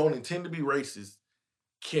who don't intend to be racist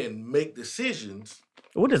can make decisions.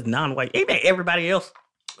 What is non-white? Ain't that everybody else?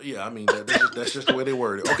 Yeah, I mean, that's just the way they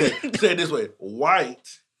word it. Okay, say it this way.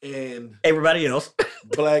 White and everybody else,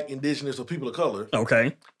 black, indigenous, or people of color,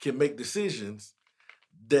 okay, can make decisions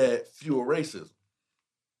that fuel racism.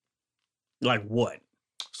 Like what?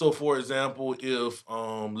 So, for example, if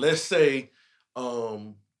let's say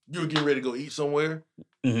you were getting ready to go eat somewhere,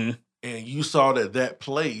 mm-hmm. and you saw that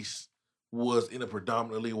place was in a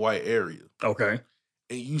predominantly white area, okay,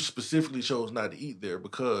 and you specifically chose not to eat there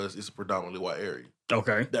because it's a predominantly white area,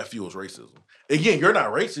 okay, that fuels racism. Again, you're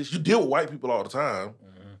not racist. You deal with white people all the time,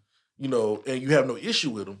 and you have no issue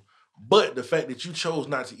with them. But the fact that you chose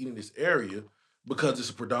not to eat in this area because it's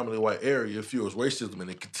a predominantly white area fuels racism, and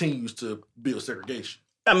it continues to build segregation.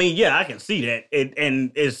 I mean, yeah, I can see that.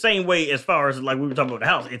 And it's the same way as far as like we were talking about the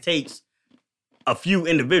house. It takes a few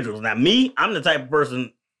individuals. Now, me, I'm the type of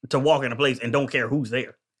person to walk in a place and don't care who's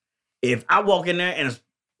there. If I walk in there and it's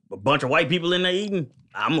a bunch of white people in there eating,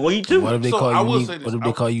 I'm gonna eat too. What if they call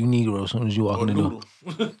you Negro as soon as you walk in the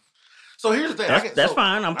door? So here's the thing. That's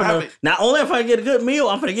fine. Not only if I get a good meal,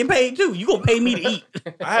 I'm gonna get paid too. You gonna pay me to eat.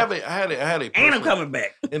 I had a and I'm coming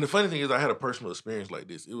back. And the funny thing is, I had a personal experience like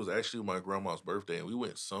this. It was actually my grandma's birthday, and we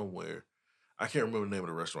went somewhere. I can't remember the name of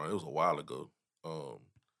the restaurant. It was a while ago.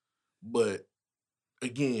 But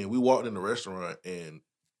again, we walked in the restaurant, and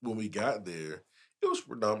when we got there, it was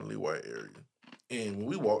predominantly white area. And when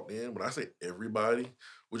we walked in, when I say everybody,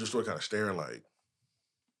 we just started kind of staring like,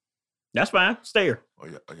 that's fine. Stare.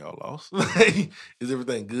 Are y'all lost? Is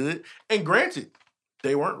everything good? And granted,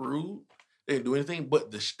 they weren't rude. They didn't do anything,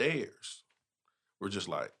 but the stares were just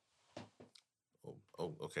like,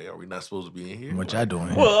 oh, okay, are we not supposed to be in here? What y'all doing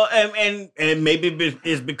here? Well, and maybe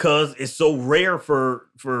it's because it's so rare for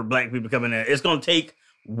black people coming in. It's going to take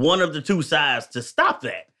one of the two sides to stop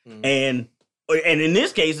that. Mm-hmm. And in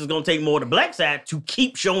this case, it's going to take more of the black side to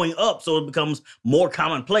keep showing up so it becomes more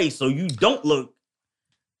commonplace. So you don't look.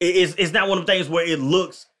 It's not one of the things where it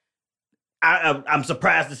looks. I'm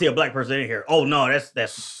surprised to see a black person in here. Oh no,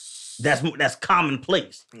 that's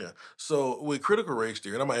commonplace. Yeah. So with critical race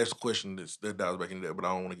theory, and I'm gonna ask a question that dives back into that, but I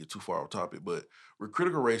don't want to get too far off topic. But with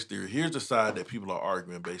critical race theory, here's the side that people are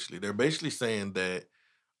arguing. Basically, they're basically saying that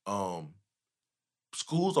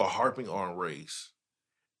schools are harping on race,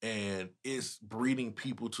 and it's breeding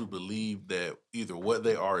people to believe that either what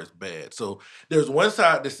they are is bad. So there's one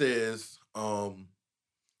side that says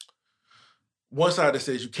one side that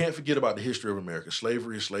says you can't forget about the history of America.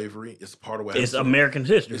 Slavery is slavery. It's part of what It's happened. American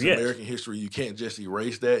history. It's Yes. American history. You can't just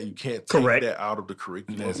erase that. You can't take Correct. that out of the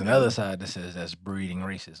curriculum. There's another side that says that's breeding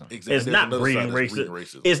racism. Exactly. It's There's not another breeding side that's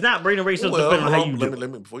racism. It's not breeding racism Well, depending on how you do let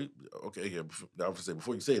it. me before you. Okay, yeah. I would say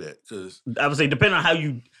before you say that, because I would say depending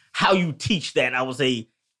on how you teach that, I would say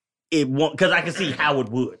it won't, because I can see how it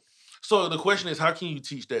would. so the question is, how can you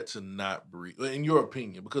teach that to not breed? In your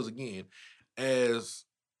opinion, because again, as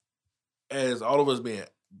all of us being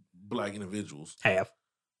Black individuals, Half.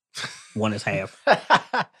 One is half.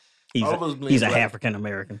 He's all of us being he's a Black, African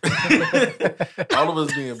American. all of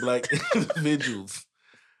us being Black individuals.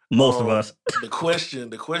 Most of us. The question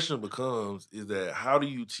becomes is that how do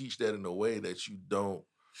you teach that in a way that you don't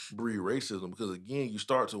breed racism? Because again, you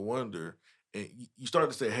start to wonder and you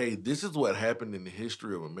start to say, hey, this is what happened in the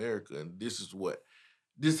history of America, and this is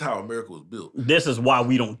how America was built. This is why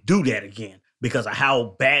we don't do that again, because of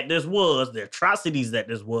how bad this was, the atrocities that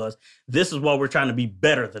this was. This is why we're trying to be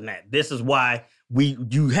better than that. This is why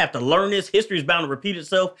you have to learn this. History is bound to repeat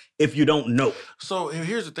itself if you don't know it. So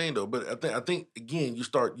here's the thing, though. But I think again, you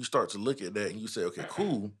start to look at that and you say, okay,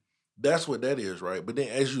 cool, that's what that is, right? But then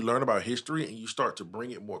as you learn about history and you start to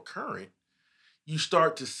bring it more current, you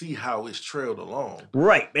start to see how it's trailed along.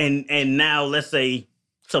 Right. And now let's say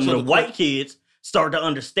some So of the the white kids start to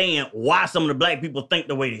understand why some of the Black people think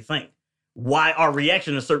the way they think, why our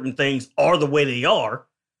reaction to certain things are the way they are.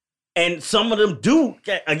 And some of them do,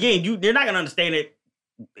 again, you're not going to understand it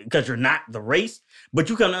because you're not the race, but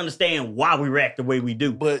you can understand why we react the way we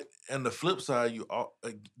do. But on the flip side,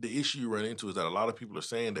 the issue you run into is that a lot of people are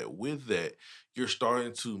saying that with that, you're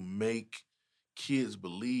starting to make kids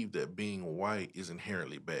believe that being white is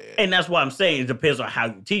inherently bad. And that's why I'm saying it depends on how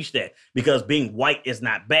you teach that, because being white is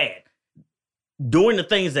not bad. Doing the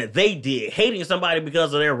things that they did, hating somebody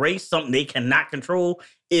because of their race, something they cannot control,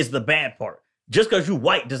 is the bad part. Just because you're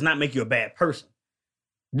white does not make you a bad person.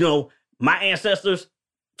 You know, my ancestors,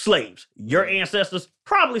 slaves. Your ancestors,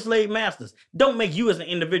 probably slave masters. Don't make you as an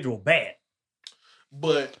individual bad.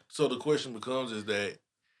 But so the question becomes is that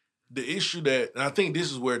the issue that, and I think this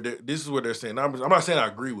is where they're saying, I'm not saying I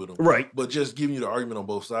agree with them, Right. but just giving you the argument on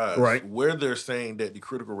both sides. Right. Where they're saying that the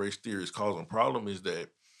critical race theory is causing a problem is that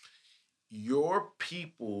your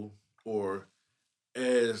people, or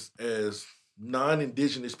as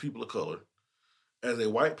non-indigenous people of color, as a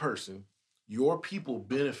white person, your people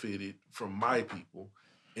benefited from my people,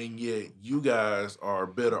 and yet you guys are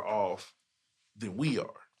better off than we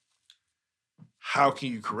are. How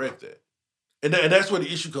can you correct that? And that's where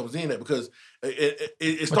the issue comes in at, because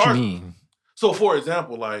it starts. What you mean? So, for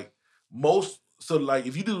example, like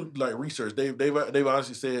if you do like research, they've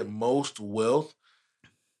honestly said most wealth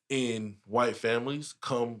in white families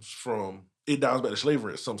comes from, it dials back to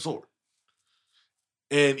slavery of some sort.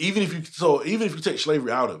 And even if you take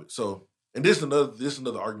slavery out of it, and this is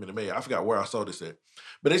another argument to make. I forgot where I saw this at,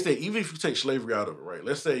 but they say even if you take slavery out of it, right?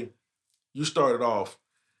 Let's say you started off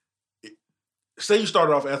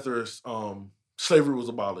after slavery was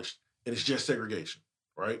abolished and it's just segregation,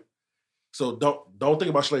 right? So don't think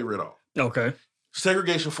about slavery at all. Okay.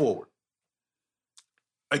 Segregation forward.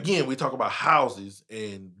 Again, we talk about houses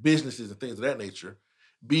and businesses and things of that nature.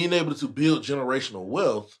 Being able to build generational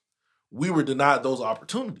wealth, we were denied those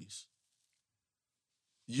opportunities.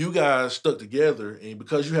 You guys stuck together, and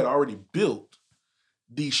because you had already built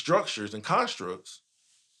these structures and constructs,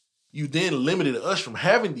 you then limited us from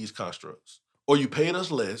having these constructs, or you paid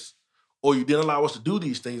us less, or you didn't allow us to do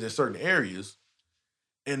these things in certain areas,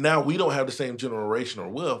 and now we don't have the same generational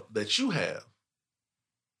wealth that you have.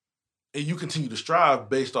 And you continue to strive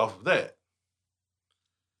based off of that.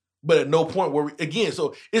 But at no point where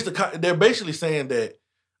they're basically saying that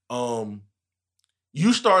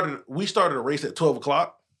we started a race at 12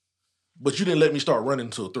 o'clock, but you didn't let me start running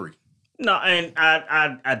until 3. No, and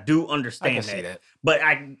I do understand I can see that. But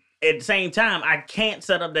at the same time, I can't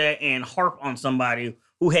sit up there and harp on somebody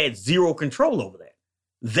who had zero control over that.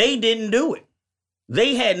 They didn't do it.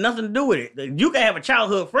 They had nothing to do with it. You can have a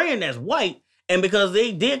childhood friend that's white, and because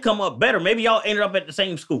they did come up better, maybe y'all ended up at the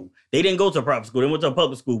same school. They didn't go to a private school. They went to a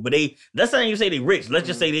public school. But that's not even say they rich. Let's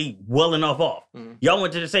just say they well enough off. Mm-hmm. Y'all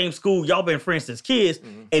went to the same school. Y'all been friends since kids.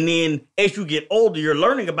 Mm-hmm. And then as you get older, you're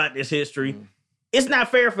learning about this history. Mm-hmm. It's not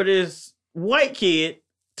fair for this white kid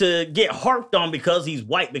to get harped on because he's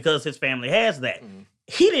white, because his family has that. Mm-hmm.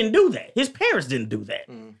 He didn't do that. His parents didn't do that.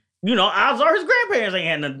 Mm-hmm. You know, odds are his grandparents ain't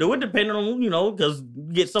had nothing to do it, depending on, because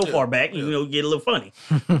you get so far back, get a little funny.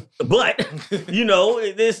 But,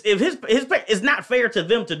 it's not fair to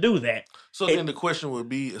them to do that. So then the question would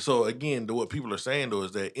be, so again, what people are saying though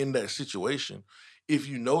is that in that situation, if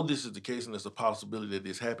you know this is the case and there's a possibility that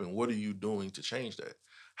this happened, what are you doing to change that?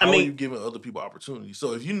 I How mean- are you giving other people opportunities?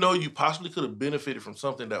 So if you know you possibly could have benefited from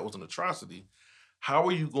something that was an atrocity, how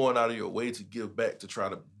are you going out of your way to give back to try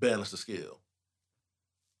to balance the scale?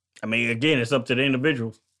 I mean, again, it's up to the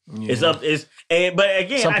individuals. Yeah. It's up. But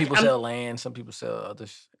again, Some people I'm- sell land. Some people sell other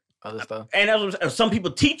stuff. And that's what I'm saying. Some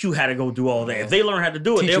people teach you how to go do all that. Yeah. If they learn how to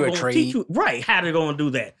do it, Teach they're you a going to trade. teach you right how to go and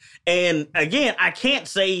do that. And again, I can't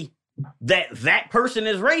say that person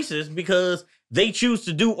is racist because they choose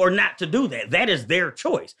to do or not to do that. That is their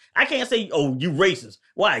choice. I can't say, "Oh, you racist."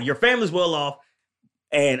 Why? Your family's well off,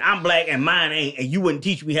 and I'm black, and mine ain't, and you wouldn't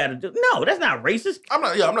teach me how to do. No, that's not racist. I'm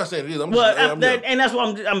not saying it is. And that's why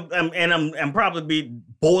I'm probably be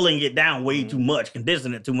boiling it down way too much,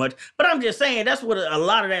 condensing it too much. But I'm just saying that's what a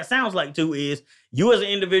lot of that sounds like too. Is you as an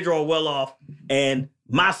individual are well off, and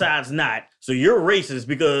my side's not. So you're racist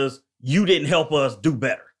because you didn't help us do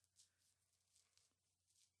better.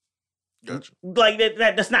 Gotcha. Like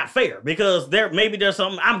that's not fair because maybe there's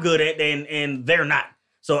something I'm good at and they're not.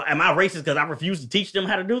 So am I racist because I refuse to teach them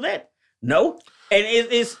how to do that? No. And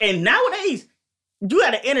and nowadays you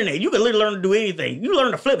got the internet. You can literally learn to do anything. You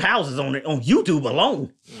learn to flip houses on YouTube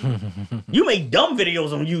alone. You make dumb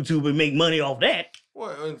videos on YouTube and make money off that.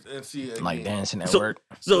 Well, and see, again, Like dancing at So- work.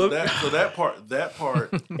 So that part.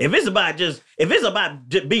 if it's about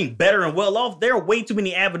just being better and well off, there are way too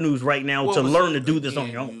many avenues right now Well, to but learn see, to do this on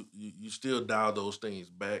again, your own. You still dial those things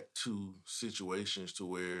back to situations to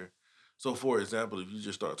where, so for example, if you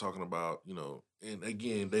just start talking about, and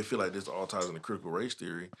again, they feel like this all ties into critical race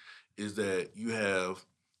theory, is that you have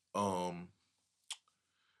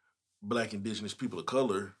Black, Indigenous people of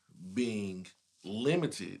color being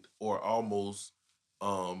limited or almost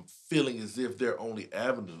feeling as if their only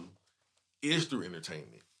avenue is through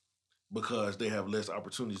entertainment because they have less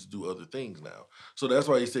opportunities to do other things now. So that's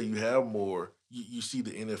why you say you have more. You see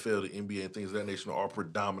the NFL, the NBA, and things of that nature are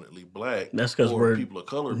predominantly Black. That's because or we're people of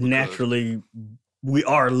color. naturally, we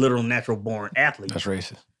are literal natural born athletes. That's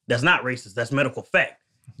racist. That's not racist. That's medical fact.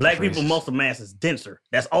 Black That's people racist. muscle mass is denser.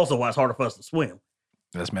 That's also why it's harder for us to swim.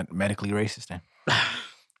 That's medically racist then.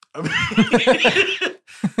 I mean,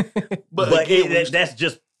 but again,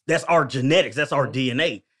 that's our genetics. That's our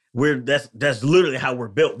DNA. That's literally how we're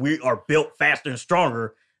built. We are built faster and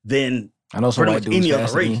stronger than I know some pretty white much dudes any other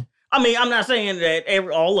faster race. than you. I mean, I'm not saying that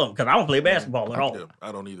all of them because I don't play basketball at all. yeah,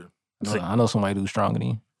 I don't either. I know some white dudes stronger than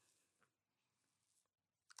you.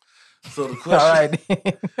 So the All question,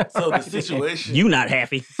 right. so the situation, You not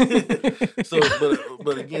happy? so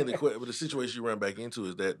but again, the situation you run back into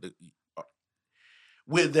is that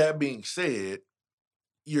with that being said,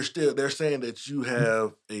 they're saying that you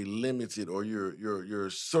have a limited or you're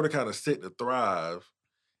sort of kind of set to thrive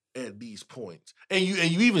at these points, and you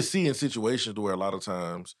even see in situations where a lot of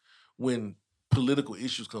times when political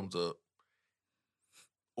issues comes up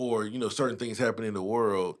or certain things happen in the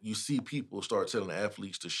world, you see people start telling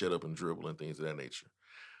athletes to shut up and dribble and things of that nature,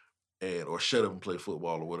 or shut up and play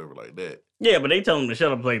football or whatever like that. Yeah, but they tell them to shut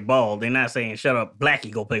up and play ball. They're not saying shut up,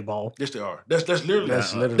 Blackie, go play ball. Yes, they are. That's literally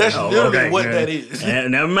okay, what yeah. that is.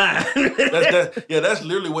 Never mind. That's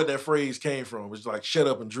literally what that phrase came from. It's like shut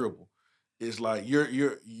up and dribble. It's like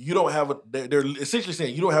you don't have they're essentially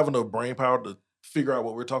saying you don't have enough brain power to figure out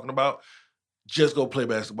what we're talking about. Just go play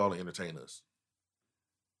basketball and entertain us.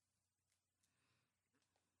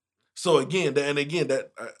 So again, that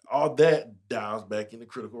all that dials back into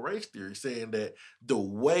critical race theory, saying that the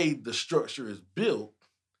way the structure is built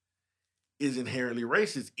is inherently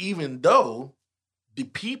racist, even though the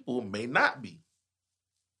people may not be.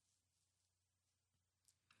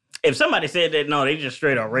 If somebody said that, no, they just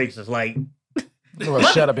straight up racist. Like Well,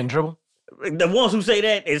 shut up and dribble. the ones who say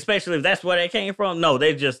that, especially if that's where they came from, no,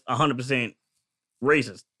 they're just 100%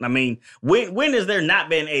 racist. I mean, when has there not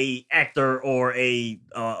been a actor or a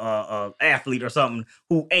athlete or something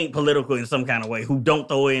who ain't political in some kind of way, who don't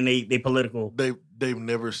throw in they political? They've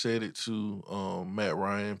never said it to Matt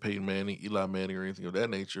Ryan, Peyton Manning, Eli Manning, or anything of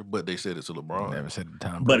that nature, but they said it to LeBron. Never said it to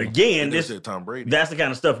Tom But Brady. again, They this said Tom Brady. that's the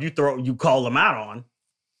kind of stuff you call them out on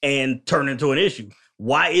and turn into an issue.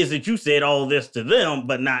 Why is it you said all this to them,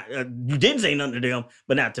 but not you didn't say nothing to them,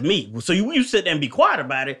 but not to me? So you sit there and be quiet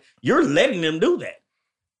about it. You're letting them do that.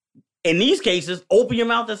 In these cases, open your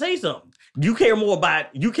mouth and say something. You care more about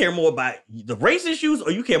the race issues, or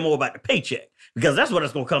you care more about the paycheck? Because that's what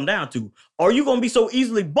it's going to come down to. Are you going to be so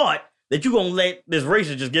easily bought that you're going to let this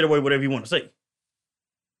racist just get away with whatever you want to say?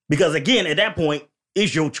 Because again, at that point,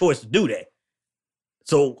 it's your choice to do that.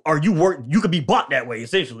 So you could be bought that way,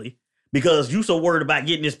 essentially, because you so worried about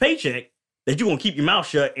getting this paycheck that you're going to keep your mouth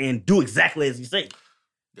shut and do exactly as he say.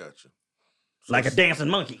 Gotcha. like a dancing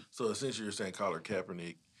monkey, So essentially, you're saying Colin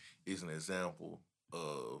Kaepernick is an example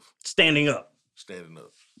of standing up standing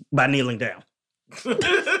up. by kneeling down.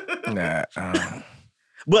 Nah.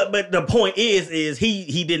 But the point is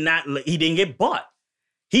he didn't get bought.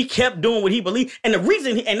 He kept doing what he believed, and the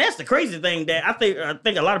reason, and that's the crazy thing that I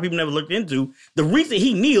think a lot of people never looked into. The reason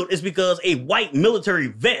he kneeled is because a white military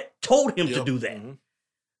vet told him to do that. Mm-hmm.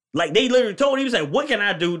 Like they literally told him, "Said what can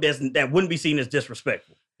I do that wouldn't be seen as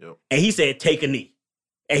disrespectful?" Yep. And he said, "Take a knee,"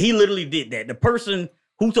 and he literally did that. The person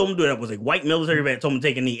who told him to do that was a white military vet. Told him to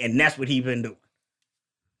take a knee, and that's what he been doing.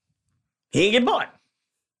 He ain't get bought.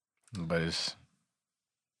 But it's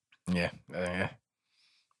yeah.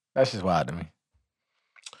 That's just wild to me.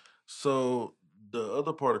 So the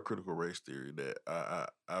other part of critical race theory that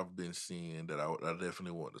I've been seeing that I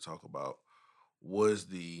definitely want to talk about was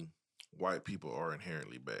the white people are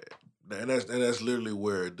inherently bad. And that's literally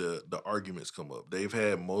where the arguments come up. They've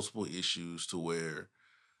had multiple issues to where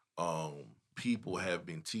people have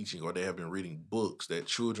been teaching or they have been reading books that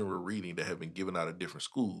children were reading that have been given out of different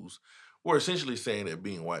schools were essentially saying that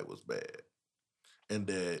being white was bad. And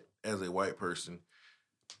that as a white person,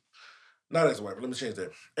 not as a white, but let me change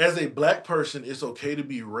that. As a black person, it's okay to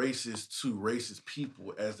be racist to racist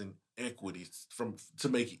people as an equity to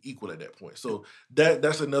make it equal at that point. So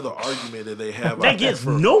that's another argument that they have. That gets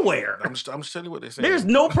nowhere. I'm just telling you what they're saying. There's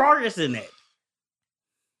no progress in that.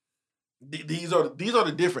 These are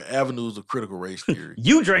the different avenues of critical race theory.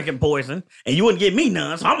 You drinking poison, and you wouldn't give me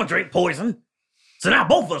none, so I'm gonna drink poison. So now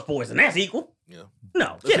both of us poison. That's equal. Yeah.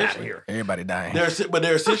 No, get out of here. Everybody dying.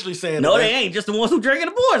 They're essentially saying no, they ain't. Just the ones who drinking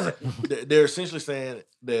the poison. They're essentially saying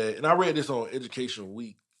that, and I read this on Education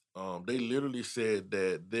Week. They literally said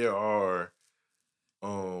that there are,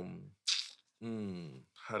 how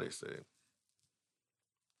they say?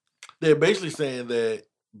 They're basically saying that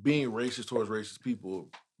being racist towards racist people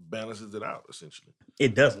balances it out. Essentially,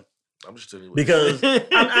 it doesn't. I'm just telling you because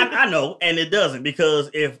I know, and it doesn't. Because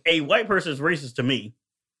if a white person is racist to me,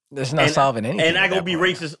 that's not solving anything. And I go be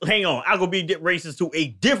racist. Hang on, I go be racist to a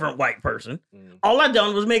different white person. All I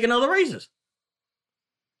done was make another racist.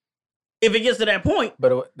 If it gets to that point,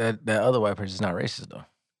 but that other white person is not racist though.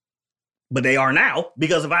 But they are now,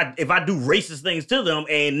 because if I do racist things to them,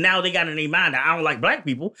 and now they got in their mind that I don't like black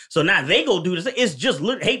people, so now they go do this. It's just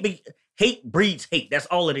hate breeds hate. That's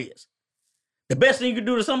all it is. The best thing you can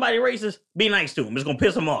do to somebody racist, be nice to them. It's gonna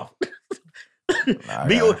piss them off.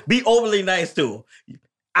 Be overly nice to them.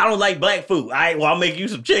 I don't like black food. All right, well, I'll make you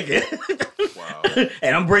some chicken. Wow.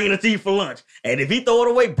 And I'm bringing it to you for lunch. And if he throw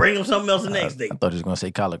it away, bring him something else the next day. I thought you was gonna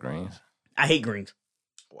say collard greens. I hate greens.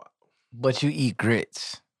 Wow. But you eat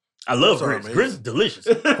grits. I love grits. Amazing. Grits is delicious.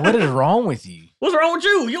 What is wrong with you? What's wrong with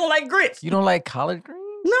you? You don't like grits. You don't like collard greens?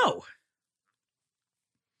 No.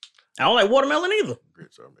 I don't like watermelon either.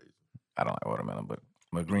 Grits are amazing. I don't like watermelon,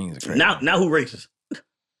 but greens are crazy. Now who racist?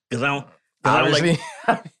 Because I don't. Obviously,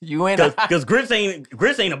 you ain't. Because grits ain't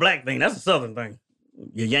a black thing. That's a southern thing.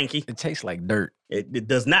 You Yankee. It tastes like dirt. It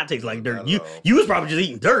does not taste like dirt. You was probably just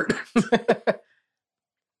eating dirt.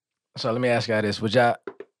 So let me ask y'all this: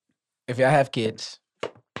 if y'all have kids,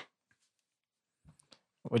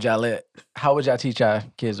 how would y'all teach y'all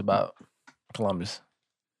kids about Columbus?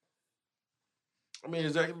 I mean,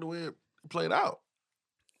 exactly the way it played out.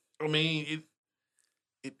 I mean,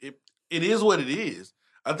 it is what it is.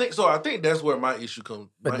 I think so. I think that's where my issue comes.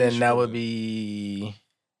 But then that would be,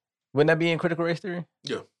 wouldn't that be in critical race theory?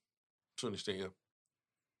 Yeah, to an extent, yeah.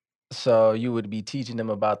 So you would be teaching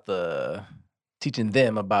them about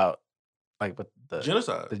like what the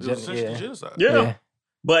genocide. Genocide. Yeah.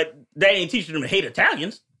 But they ain't teaching them to hate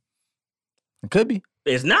Italians. It could be.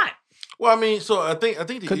 It's not. Well, I mean, so I think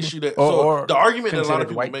the could issue be. that so the argument that a lot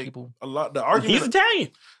of white people make the argument he's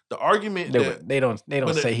Italian. The argument they don't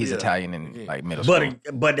say he's Italian in like middle school.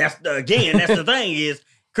 But that's the thing is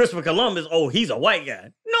Christopher Columbus. Oh, he's a white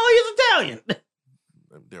guy. No, he's Italian.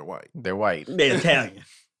 They're white. They're white. They're Italian.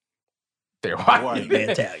 They're white.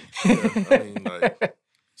 They're Italian. Yeah, I mean, like,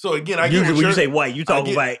 so again, I get usually when you say white, you talk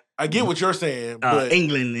about. I get what you're saying, but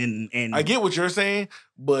England and I get what you're saying,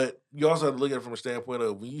 but you also have to look at it from a standpoint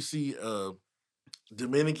of when you see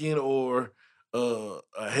Dominican or a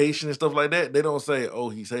Haitian and stuff like that, they don't say, "Oh,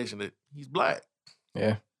 he's Haitian." He's black.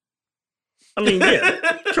 Yeah. I mean,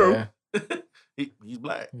 yeah, true. Yeah. He's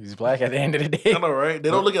black. He's black at the end of the day. I know, right? They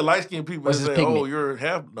don't look at light skinned people and say, "Oh, you're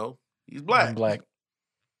half." No, he's black. He's black.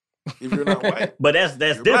 If you're not white, but that's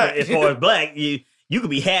different black. As far as black. You could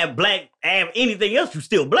be half black, have anything else, you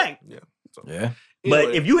still black. Yeah. So, yeah. But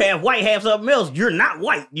anyway, if you have white, half something else, you're not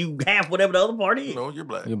white. You half whatever the other party is. No, you're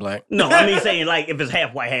black. You're black. No, I mean saying like if it's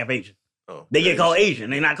half white, half Asian. Oh, they get called Asian.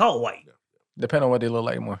 They're not called white. Depending on what they look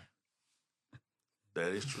like more.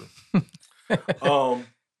 That is true.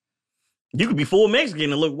 You could be full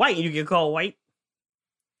Mexican and look white, and you get called white.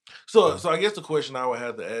 So I guess the question I would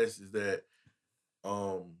have to ask is that,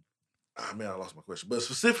 I lost my question. But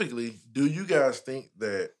specifically, do you guys think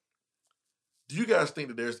that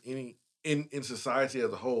there's any in society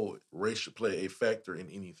as a whole, race should play a factor in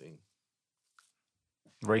anything?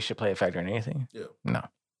 Race should play a factor in anything? Yeah. No.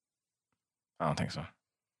 I don't think so.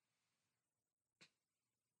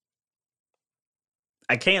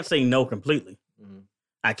 I can't say no completely. Mm-hmm.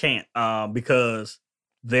 I can't because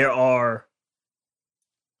there are,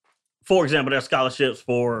 for example, there are scholarships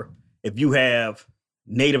for if you have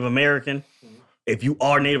Native American, if you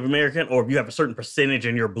are Native American, or if you have a certain percentage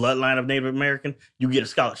in your bloodline of Native American, you get a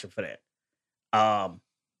scholarship for that. I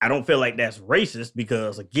don't feel like that's racist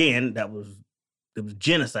because, again, it was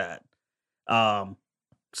genocide.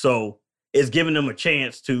 So it's giving them a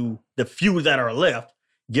chance to, the few that are left,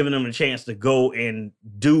 giving them a chance to go and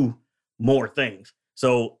do more things.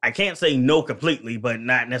 So I can't say no completely, but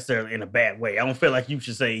not necessarily in a bad way. I don't feel like you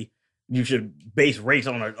should base race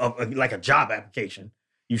on a job application.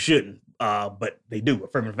 You shouldn't, but they do,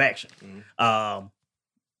 affirmative action. Mm-hmm.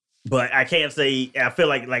 But I can't say, I feel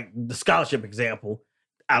like the scholarship example,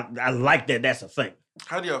 I like that that's a thing.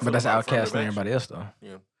 How do y'all feel? But that's about outcasting everybody else, though.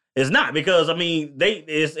 Yeah. It's not, because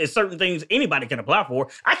it's certain things anybody can apply for.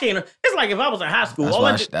 I can't. It's like if I was in high school, all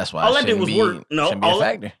I did was work. All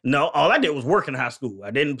I did was work in high school.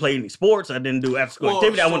 I didn't play any sports. I didn't do after school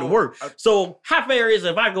activity. I went to work. So how fair is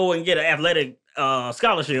it if I go and get an athletic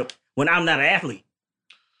scholarship when I'm not an athlete?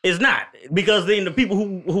 It's not, because then the people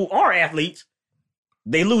who are athletes,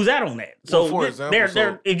 they lose out on that. So for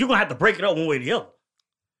example, you're gonna have to break it up one way or the other.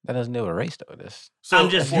 That doesn't deal with race, though. I'm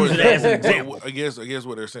just using it as an example. I guess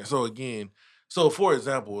what they're saying. So again, for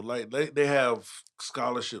example, like they have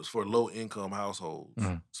scholarships for low income households,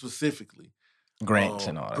 specifically grants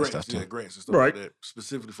and all that stuff too. Yeah, grants and stuff like that,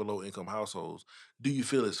 specifically for low income households. Do you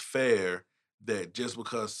feel it's fair that just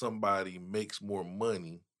because somebody makes more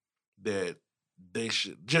money, that they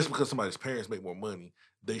should, just because somebody's parents make more money,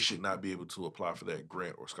 they should not be able to apply for that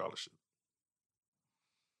grant or scholarship?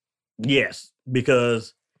 Yes,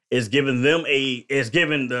 because it's giving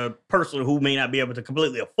the person who may not be able to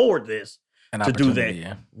completely afford this to do that.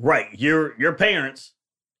 Yeah. Right. Your parents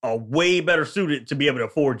are way better suited to be able to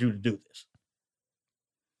afford you to do this.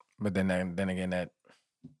 But then again, that.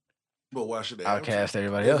 But why should they outcast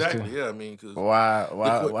everybody else too? Yeah, I mean, because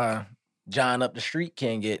why John up the street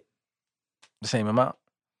can't get the same amount?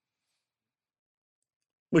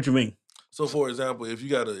 What you mean? So, for example, if you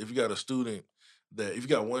got a student. That if you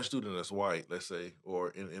got one student that's white, let's say, or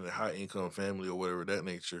in a high income family or whatever that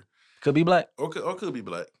nature, could be black, or could be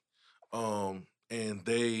black, and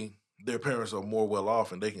their parents are more well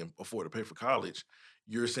off and they can afford to pay for college,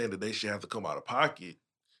 you're saying that they should have to come out of pocket,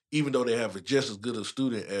 even though they have just as good a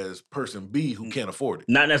student as person B who can't afford it.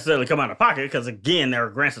 Not necessarily come out of pocket, because again, there are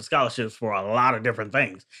grants and scholarships for a lot of different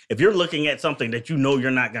things. If you're looking at something that you know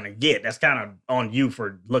you're not going to get, that's kind of on you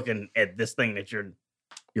for looking at this thing that you're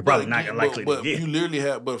probably not likely to get. You literally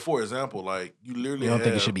have, but for example, like you literally don't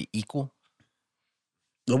think it should be equal?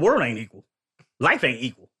 The world ain't equal. Life ain't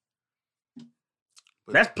equal.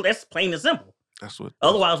 That's plain and simple. That's what.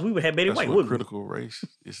 Otherwise, we would have Betty White. That's what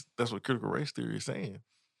critical race theory is saying.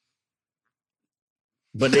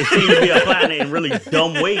 But they seem to be applying it in really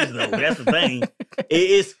dumb ways, though. That's the thing.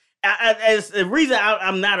 It's the reason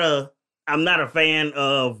I'm not a fan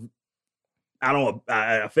of.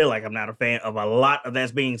 I feel like I'm not a fan of a lot of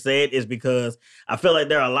that's being said, is because I feel like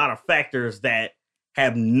there are a lot of factors that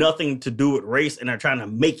have nothing to do with race and are trying to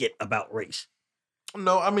make it about race.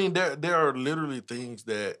 No, I mean, there are literally things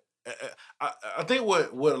that I think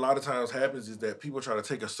what a lot of times happens is that people try to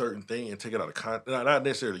take a certain thing and take it out of context. Not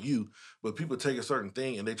necessarily you, but people take a certain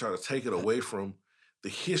thing and they try to take it away from the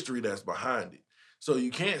history that's behind it. So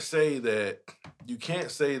you can't say that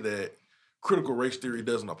critical race theory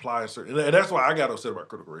doesn't apply. And that's why I got upset about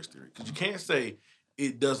critical race theory, because you can't say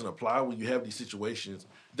it doesn't apply when you have these situations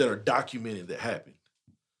that are documented that happened.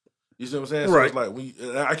 You see what I'm saying? Right. So it's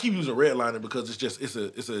like I keep using redlining because it's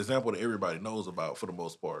an example that everybody knows about for the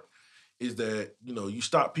most part. Is that, you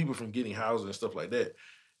stop people from getting housing and stuff like that.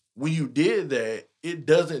 When you did that, it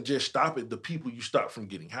doesn't just stop at the people you stop from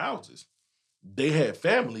getting houses. They had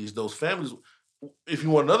families. Those families, if you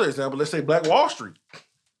want another example, let's say Black Wall Street.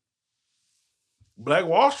 Black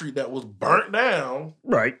Wall Street that was burnt down.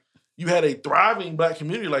 Right. You had a thriving black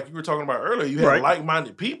community like you were talking about earlier. You had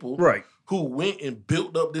like-minded people who went and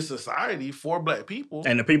built up this society for black people.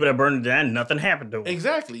 And the people that burned it down, nothing happened to them.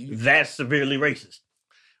 Exactly. That's severely racist.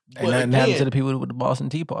 And nothing happened to the people with the Boston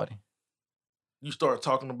Tea Party. You start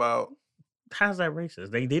talking about How's that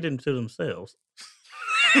racist? They did it to themselves.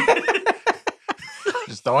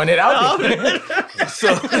 Just throwing it out there.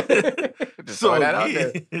 So, Just so throwing that out there.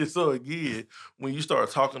 again, so again, when you start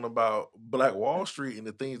talking about Black Wall Street and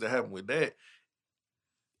the things that happen with that,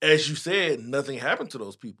 as you said, nothing happened to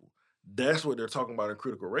those people. That's what they're talking about in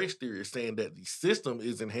critical race theory, is saying that the system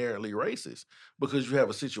is inherently racist because you have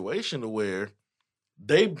a situation where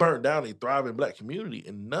they burnt down a thriving Black community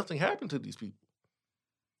and nothing happened to these people.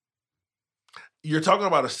 You're talking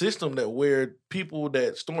about a system that where people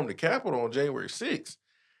that stormed the Capitol on January 6th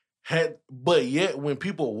but yet when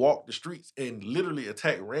people walked the streets and literally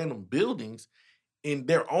attacked random buildings in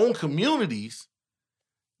their own communities,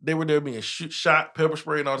 they were there being shot, pepper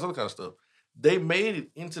spray, and all this other kind of stuff. They made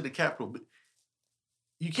it into the Capitol.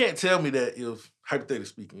 You can't tell me that if, hypothetically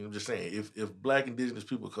speaking, I'm just saying, if Black Indigenous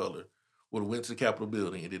people of color would have went to the Capitol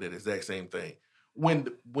building and did that exact same thing, when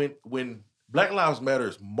Black Lives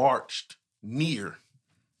Matter marched near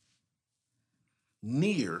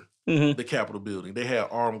the Capitol building, they had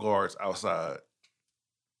armed guards outside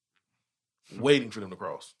waiting for them to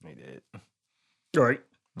cross. They did. Right.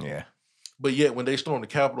 Yeah. But yet, when they stormed the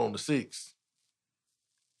Capitol on the 6th,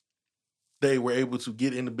 they were able to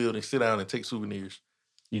get in the building, sit down, and take souvenirs.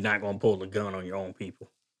 You're not going to pull the gun on your own people.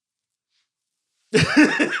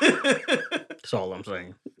 That's all I'm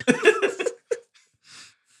saying.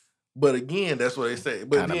 But again, that's what they say.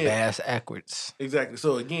 But Kind of again, bass backwards. exactly.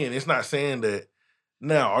 So again, it's not saying that.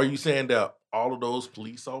 Now, are you saying that all of those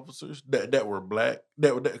police officers that were Black,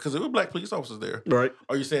 because there were Black police officers there, Right.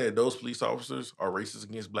 are you saying that those police officers are racist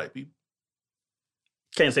against Black people?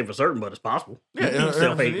 Can't say for certain, but it's possible. Yeah, You can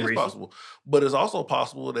self-hate it is racist. possible. But it's also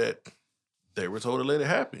possible that they were told to let it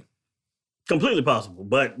happen. Completely possible.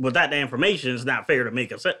 But without the information, it's not fair to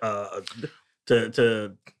make a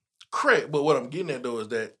to Correct, but what I'm getting at though is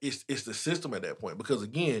that it's the system at that point, because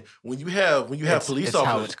again, when you have police it's officers,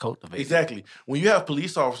 how it's cultivated. exactly. When you have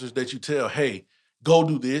police officers that you tell, hey, go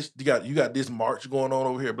do this. You got this march going on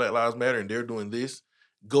over here, Black Lives Matter, and they're doing this.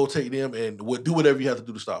 Go take them and do whatever you have to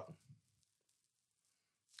do to stop them.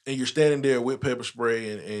 And you're standing there with pepper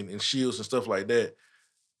spray and shields and stuff like that.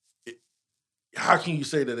 How can you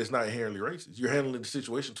say that it's not inherently racist? You're handling the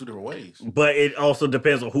situation two different ways. But it also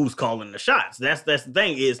depends on who's calling the shots. That's the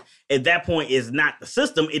thing is, at that point, is not the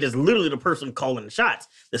system. It is literally the person calling the shots.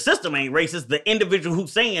 The system ain't racist. The individual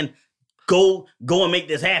who's saying, go and make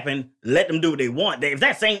this happen, let them do what they want. If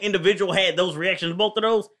that same individual had those reactions, both of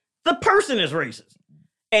those, the person is racist.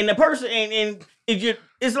 And the person, and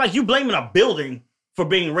it's like you blaming a building for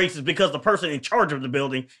being racist because the person in charge of the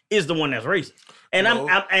building is the one that's racist. And I'm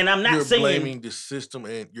not you're saying blaming the system,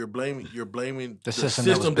 and you're blaming the system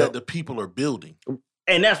that that the people are building.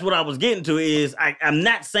 And that's what I was getting to is I'm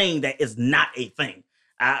not saying that it's not a thing.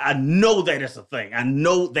 I know that it's a thing. I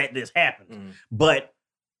know that this happens. Mm. But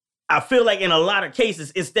I feel like in a lot of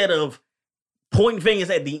cases, instead of pointing fingers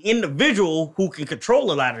at the individual who can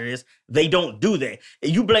control a lot of this, they don't do that.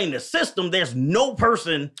 And you blame the system, there's no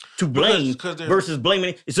person to blame versus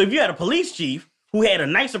blaming it. So if you had a police chief who had a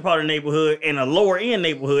nicer part of the neighborhood and a lower end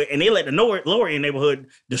neighborhood, and they let the lower end neighborhood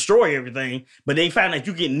destroy everything, but they found that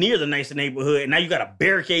you get near the nicer neighborhood, and now you got a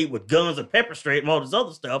barricade with guns and pepper spray and all this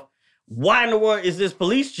other stuff. Why in the world is this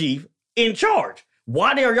police chief in charge?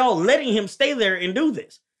 Why are y'all letting him stay there and do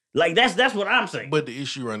this? Like, that's what I'm saying. But the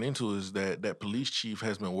issue you run into is that police chief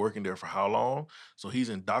has been working there for how long? So he's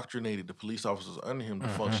indoctrinated the police officers under him to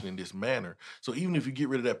function in this manner. So even if you get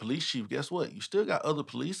rid of that police chief, guess what? You still got other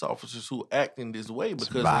police officers who act in this way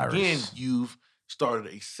because, again, you've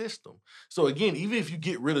started a system. So again, even if you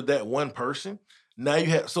get rid of that one person, now you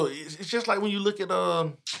have... So it's just like when you look at...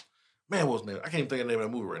 man, what's the name? I can't even think of the name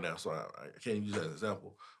of that movie right now, so I can't use that as an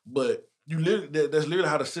example. But... that's literally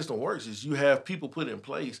how the system works, is you have people put in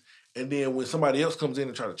place, and then when somebody else comes in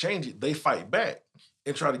and try to change it, they fight back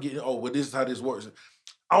and try to get, this is how this works.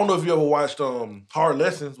 I don't know if you ever watched Hard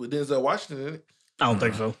Lessons with Denzel Washington in it. I don't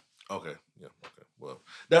think so. Okay. Yeah. Okay. Well,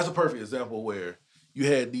 that's a perfect example where you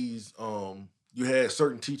had these, you had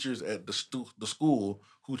certain teachers at the school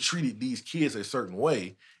who treated these kids a certain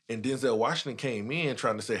way, and Denzel Washington came in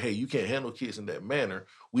trying to say, hey, you can't handle kids in that manner.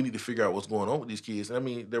 We need to figure out what's going on with these kids. And I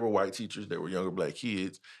mean, there were white teachers, there were younger Black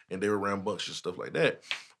kids, and they were rambunctious and stuff like that.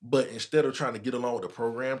 But instead of trying to get along with the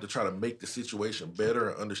program to try to make the situation better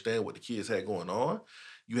and understand what the kids had going on,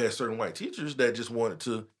 you had certain white teachers that just wanted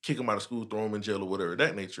to kick them out of school, throw them in jail or whatever of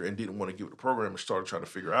that nature, and didn't want to give it the program and started trying to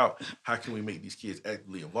figure out how can we make these kids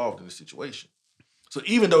actively involved in the situation. So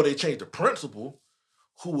even though they changed the principal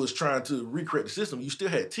who was trying to recreate the system, you still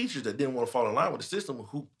had teachers that didn't want to fall in line with the system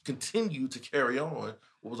who continued to carry on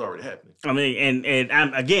what was already happening. I mean, and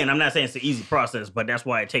I'm not saying it's an easy process, but that's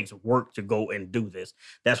why it takes work to go and do this.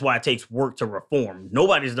 That's why it takes work to reform.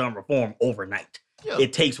 Nobody's done reform overnight. Yeah.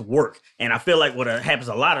 It takes work. And I feel like what happens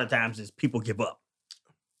a lot of times is people give up.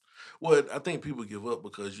 Well, I think people give up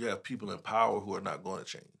because you have people in power who are not going to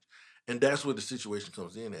change. And that's where the situation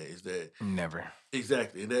comes in at, is that... Never.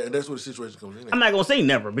 Exactly. And that's where the situation comes in at. I'm not going to say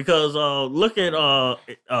never, because look at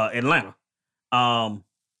Atlanta.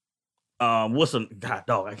 What's a... God,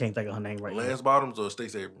 dog, I can't think of her name right now. Lance Bottoms or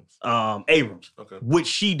Stacey Abrams? Abrams. Okay. Which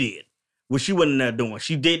she did. Which she wasn't there doing.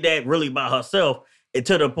 She did that really by herself, and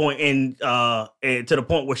to the point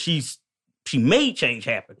where she made change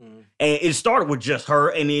happen. Mm. And it started with just her,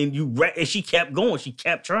 and then and she kept going. She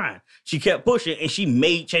kept trying. She kept pushing, and she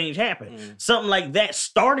made change happen. Mm. Something like that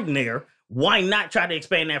starting there, why not try to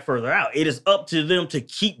expand that further out? It is up to them to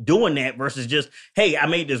keep doing that versus just, hey, I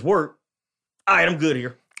made this work. All right, I'm good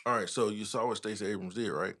here. All right, so you saw what Stacey Abrams did,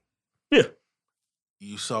 right? Yeah.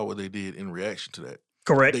 You saw what they did in reaction to that.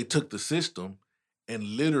 Correct. They took the system and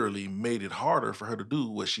literally made it harder for her to do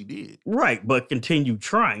what she did. Right, but continue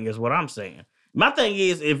trying is what I'm saying. My thing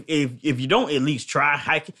is, if you don't at least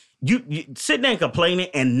try, you sit there and complaining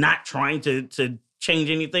and not trying to change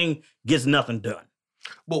anything gets nothing done.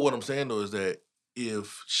 But what I'm saying though is that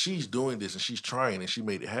if she's doing this and she's trying and she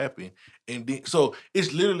made it happen, and then, so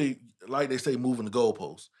it's literally like they say, moving the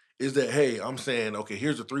goalposts. Is that, hey, I'm saying, okay,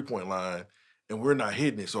 here's the 3-point line, and we're not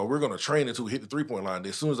hitting it, so we're going to train until we hit the 3-point line.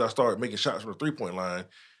 As soon as I start making shots from the 3-point line,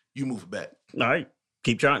 you move it back. All right,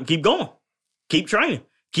 keep trying, keep going, keep training,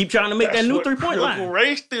 keep trying to make that new 3-point line. Critical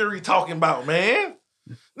race theory talking about, man.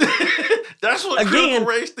 That's what critical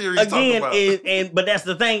race theory is talking about. But that's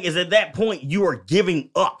the thing, is at that point you are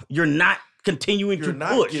giving up. You're not continuing to push. You're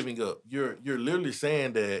not giving up. You're literally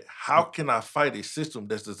saying that, how can I fight a system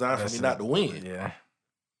that's designed for me not to win? Yeah.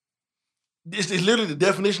 It's literally the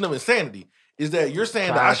definition of insanity. Is that you're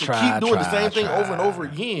saying that I should keep doing the same thing over and over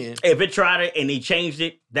again. If it tried it and they changed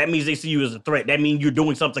it, that means they see you as a threat. That means you're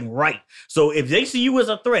doing something right. So if they see you as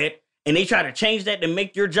a threat and they try to change that to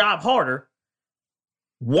make your job harder,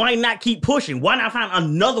 why not keep pushing? Why not find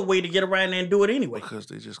another way to get around there and do it anyway? Because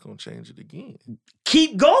they're just going to change it again.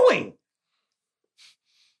 Keep going.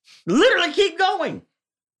 Literally keep going.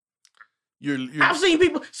 I've seen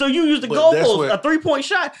people, so you use the goalpost, a 3-point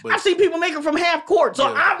shot. I've seen people make it from half court, so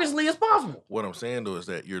obviously it's possible. What I'm saying though is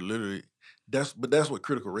that you're literally, that's what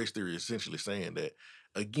critical race theory is essentially saying, that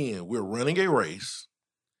again, we're running a race.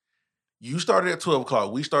 You started at 12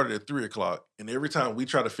 o'clock, we started at 3 o'clock, and every time we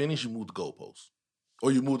try to finish, you move the goalpost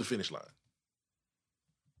or you move the finish line.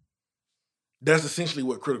 That's essentially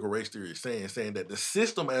what critical race theory is saying that the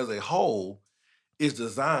system as a whole is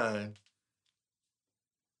designed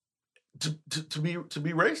to be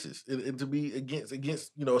racist and to be against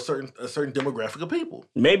a certain demographic of people.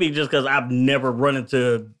 Maybe just because I've never run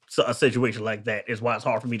into a situation like that is why it's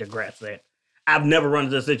hard for me to grasp that. I've never run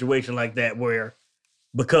into a situation like that where,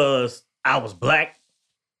 because I was black,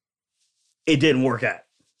 it didn't work out.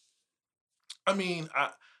 I mean,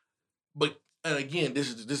 and again,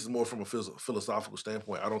 this is more from a philosophical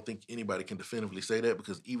standpoint. I don't think anybody can definitively say that,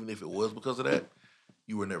 because even if it was because of that,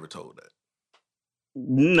 you were never told that.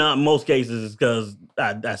 Not most cases is because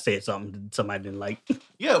I said something somebody didn't like.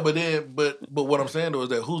 Yeah, but what I'm saying though is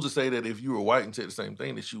that, who's to say that if you were white and said the same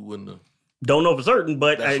thing that you wouldn't have? Don't know for certain,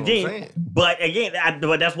 but that's again, but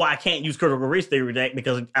that's why I can't use critical race theory, that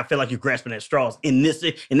because I feel like you're grasping at straws. In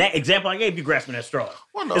that example I gave, you're grasping at straws.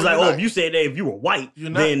 Well, no, it's like, if you said that if you were white, you're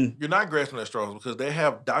not grasping at straws, because they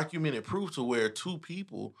have documented proof to where two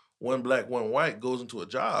people, one black, one white, goes into a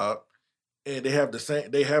job, and they have the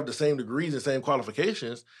same degrees and same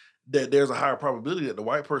qualifications, that there's a higher probability that the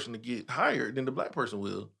white person to get hired than the black person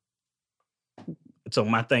will. So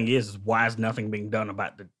my thing is why is nothing being done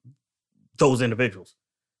about those individuals?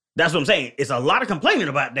 That's what I'm saying. It's a lot of complaining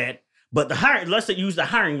about that, but let's say use the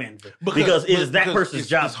hiring manager, because it is that person's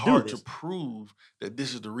job it's to do hard this. to prove that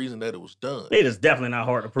this is the reason that it was done. It is definitely not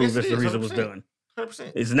hard to prove this is the reason it was done.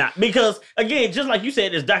 100%. It's not, because again, just like you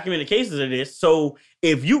said, there's documented cases of this. So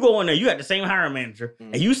if you go in there, you got the same hiring manager,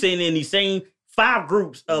 and you sitting in these same 5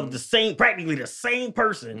 groups of practically the same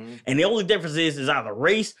person, and the only difference is either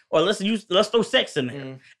race or let's throw sex in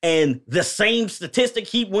there, and the same statistic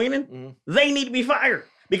keep winning, they need to be fired,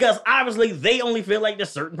 because obviously they only feel like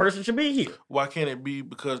this certain person should be here. Why can't it be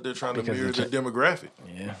because they're trying to mirror the demographic?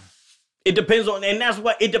 Yeah. It depends on, and that's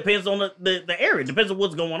what it depends on the area. It depends on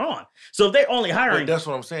what's going on. So if they're only hiring, But that's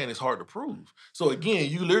what I'm saying. It's hard to prove. So again,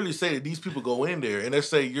 you literally say that these people go in there, and let's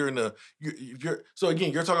say you're in you're. So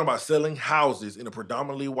again, you're talking about selling houses in a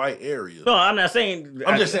predominantly white area. no, I'm not saying.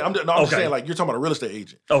 I'm just saying. I'm okay. just saying, like you're talking about a real estate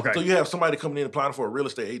agent. Okay. So you have somebody coming in applying for a real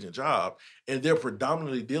estate agent job, and they're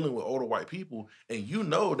predominantly dealing with older white people, and you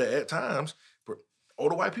know that at times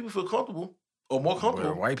older white people feel comfortable or more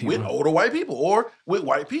comfortable with older white people or with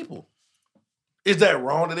white people. Is that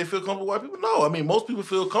wrong that they feel comfortable with white people? No. I mean, most people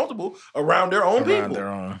feel comfortable around their own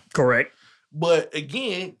people. Correct. But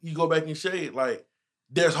again, you go back and say, like,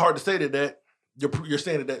 there's hard to say that you're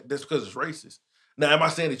saying that that's because it's racist. Now, am I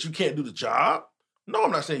saying that you can't do the job? No, I'm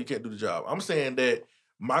not saying you can't do the job. I'm saying that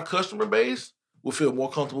my customer base will feel more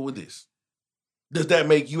comfortable with this. Does that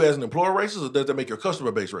make you as an employer racist, or does that make your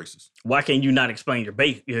customer base racist? Why can't you not explain your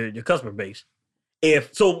base, your customer base?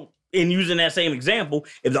 If so, in using that same example,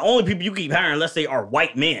 if the only people you keep hiring, let's say, are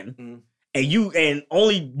white men, and you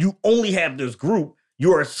only have this group,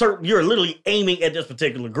 you're literally aiming at this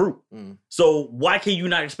particular group. So why can you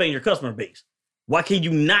not expand your customer base? Why can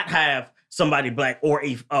you not have somebody black or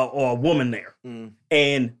a woman there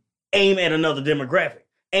and aim at another demographic?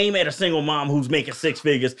 Aim at a single mom who's making 6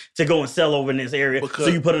 figures to go and sell over in this area. So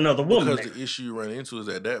you put another woman there. Because the issue you run into is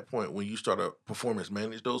at that point when you start to performance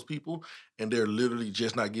manage those people and they're literally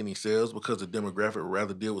just not getting sales because the demographic would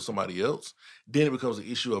rather deal with somebody else, then it becomes an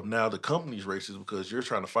issue of now the company's racist because you're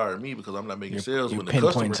trying to fire me because I'm not making sales when the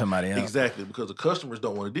customer somebody else. Exactly, because the customers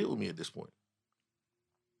don't want to deal with me at this point.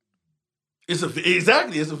 It's a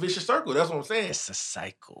vicious circle. That's what I'm saying. It's a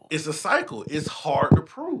cycle. It's hard to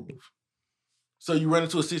prove. So you run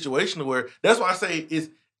into a situation where that's why I say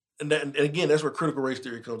and again, that's where critical race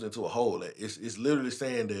theory comes into a hole. It's literally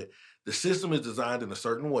saying that the system is designed in a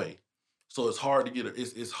certain way, so it's hard to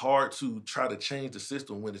it's hard to try to change the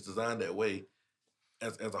system when it's designed that way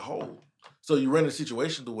as a whole. So you run into a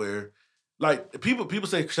situation to where, like, people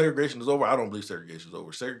say segregation is over. I don't believe segregation is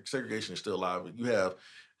over. Segregation is still alive. You have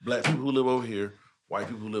black people who live over here, white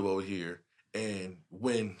people who live over here, and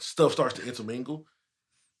when stuff starts to intermingle,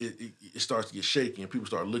 it starts to get shaky and people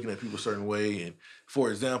start looking at people a certain way. And for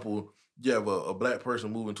example, you have a black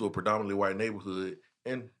person moving to a predominantly white neighborhood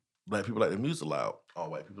and black people like their music loud. All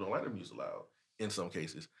white people don't like their music loud in some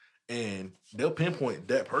cases. And they'll pinpoint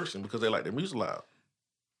that person because they like their music loud.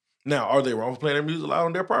 Now, are they wrong for playing their music loud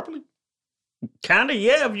on their property? Kinda,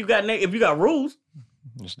 yeah, if you got rules.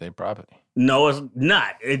 It's their property. No, it's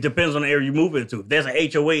not. It depends on the area you move into. If there's an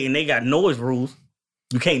HOA and they got noise rules,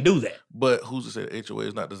 you can't do that. But who's to say the HOA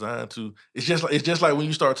is not designed to? It's just like when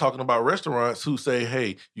you start talking about restaurants who say,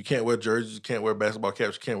 "Hey, you can't wear jerseys, you can't wear basketball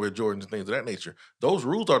caps, you can't wear Jordans, and things of that nature." Those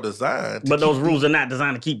rules are designed, but those rules are not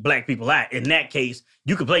designed to keep black people out. In that case,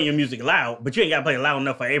 you can play your music loud, but you ain't got to play it loud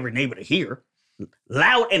enough for every neighbor to hear.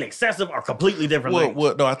 Loud and excessive are completely different things.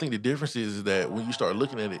 Well, no, I think the difference is that when you start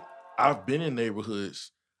looking at it, I've been in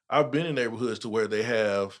neighborhoods to where they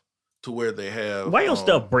have. Why your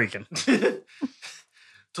stuff breaking?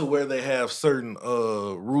 To where they have certain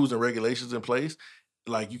rules and regulations in place.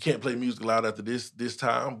 Like, you can't play music loud after this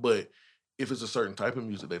time, but if it's a certain type of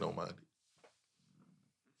music, they don't mind it.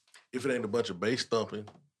 If it ain't a bunch of bass thumping,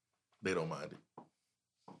 they don't mind it.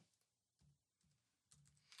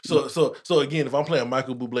 So again, if I'm playing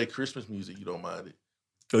Michael Bublé Christmas music, you don't mind it.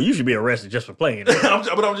 So you should be arrested just for playing it.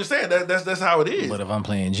 But I'm just saying that's how it is. But if I'm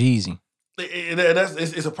playing Jeezy,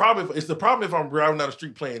 it's a problem. It's the problem if I'm driving down the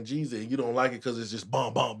street playing Jeezy and you don't like it because it's just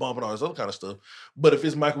bump and all this other kind of stuff. But if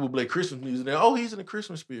it's Michael Bublé Christmas music, then he's in the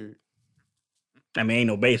Christmas spirit. I mean, ain't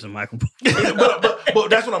no bass in Michael Bublé. but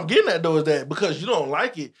that's what I'm getting at though, is that because you don't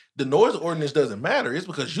like it, the noise ordinance doesn't matter. It's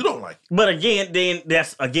because you don't like it. But again,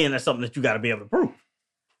 that's something that you got to be able to prove,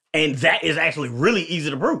 and that is actually really easy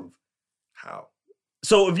to prove. How?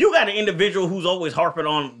 So if you got an individual who's always harping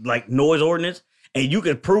on like noise ordinance, and you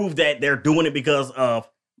can prove that they're doing it because of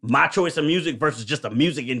my choice of music versus just the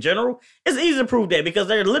music in general, it's easy to prove that because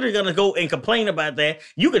they're literally going to go and complain about that.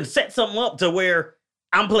 You can set something up to where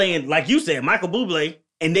I'm playing, like you said, Michael Bublé,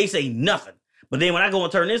 and they say nothing. But then when I go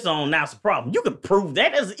and turn this on, now it's a problem. You can prove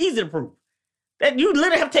that. That's easy to prove. That you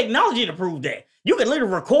literally have technology to prove that. You can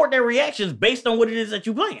literally record their reactions based on what it is that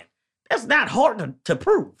you're playing. That's not hard to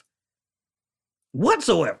prove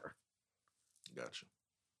whatsoever. Gotcha.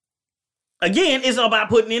 Again, it's about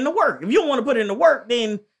putting in the work. If you don't want to put in the work,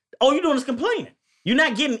 then all you're doing is complaining. You're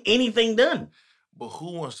not getting anything done. But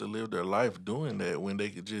who wants to live their life doing that when they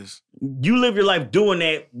could just... You live your life doing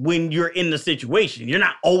that when you're in the situation. You're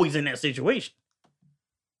not always in that situation.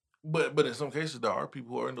 But in some cases, there are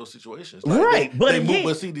people who are in those situations. Right, but move, again-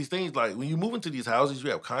 but see these things like when you move into these houses,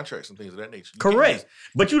 you have contracts and things of that nature. You can't Correct. just-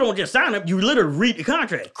 But you don't just sign up, you literally read the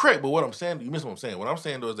contract. Correct, but what I'm saying, you miss what I'm saying. What I'm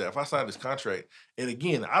saying though is that if I sign this contract, and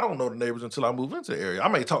again, I don't know the neighbors until I move into the area. I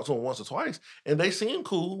may talk to them once or twice, and they seem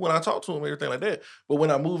cool when I talk to them, everything like that. But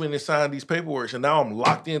when I move in and sign these paperwork, and now I'm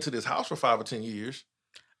locked into this house for 5 or 10 years,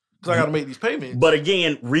 because I got to make these payments. But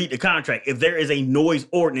again, read the contract. If there is a noise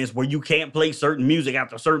ordinance where you can't play certain music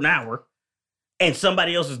after a certain hour, and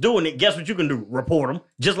somebody else is doing it, guess what you can do? Report them,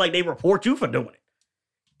 just like they report you for doing it.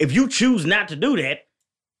 If you choose not to do that,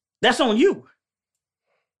 that's on you.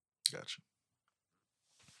 Gotcha.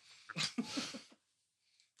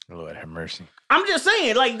 Lord have mercy. I'm just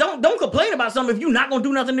saying, like, don't complain about something if you're not gonna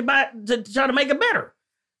do nothing to try to make it better.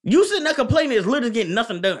 You sitting there complaining is literally getting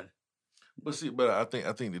nothing done. But see, but I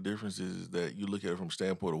think the difference is that you look at it from a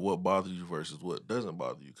standpoint of what bothers you versus what doesn't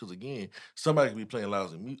bother you. Because again, somebody can be playing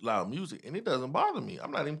loud music and it doesn't bother me. I'm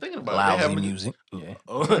not even thinking about it. They Lousy having music. Yeah.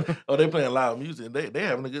 Oh, they playing loud music and they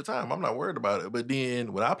having a good time. I'm not worried about it. But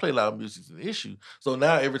then when I play loud music, it's an issue. So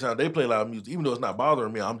now every time they play loud music, even though it's not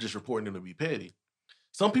bothering me, I'm just reporting them to be petty.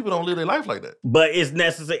 Some people don't live their life like that. But it's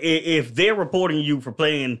necessary if they're reporting you for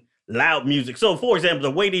playing loud music. So, for example,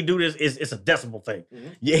 the way they do this is it's a decibel thing. Mm-hmm.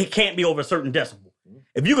 It can't be over a certain decibel. Mm-hmm.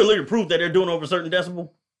 If you can literally prove that they're doing over a certain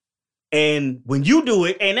decibel, and when you do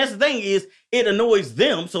it, and that's the thing is, it annoys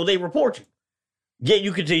them, so they report you. Yet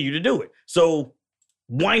you continue to do it. So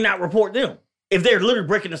why not report them if they're literally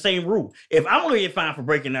breaking the same rule? If I'm going to get fined for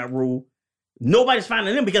breaking that rule, nobody's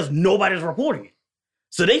finding them because nobody's reporting it.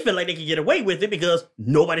 So they feel like they can get away with it because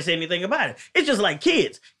nobody said anything about it. It's just like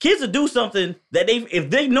kids. Kids will do something that if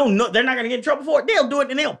they know they're not going to get in trouble for it, they'll do it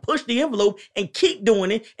and they'll push the envelope and keep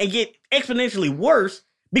doing it and get exponentially worse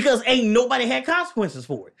because ain't nobody had consequences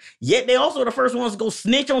for it. Yet they also are the first ones to go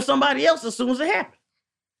snitch on somebody else as soon as it happens.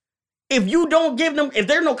 If you don't give them, if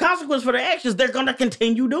there's no consequence for their actions, they're going to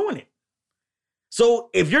continue doing it. So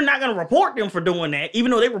if you're not going to report them for doing that,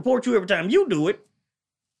 even though they report you every time you do it,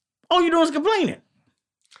 all you're doing is complaining.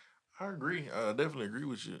 I agree. I definitely agree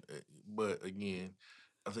with you. But again,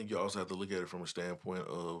 I think you also have to look at it from a standpoint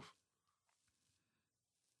of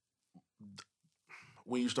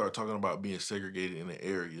when you start talking about being segregated in an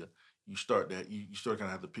area, you start kind of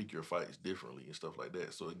have to pick your fights differently and stuff like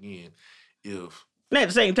that. So again, if and at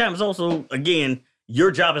the same time, it's also again your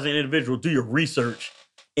job as an individual, do your research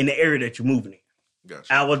in the area that you're moving in.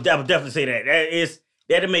 Gotcha. I would definitely say that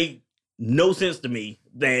that'd make no sense to me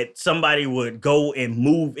that somebody would go and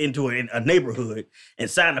move into a neighborhood and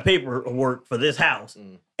sign the paperwork for this house,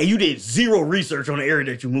 and you did zero research on the area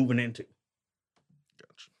that you're moving into.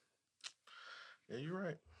 Gotcha. Yeah, you're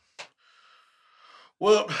right.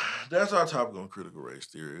 Well, that's our topic on critical race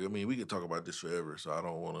theory. I mean, we could talk about this forever, so I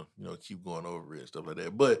don't want to, keep going over it and stuff like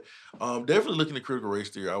that. But definitely looking at critical race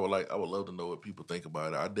theory, I would love to know what people think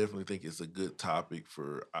about it. I definitely think it's a good topic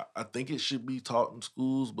I think it should be taught in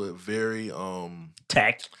schools, but very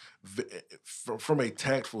Tact. From a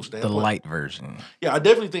tactful The standpoint. light version. Yeah, I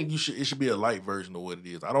definitely think it should be a light version of what it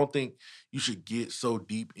is. I don't think you should get so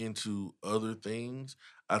deep into other things.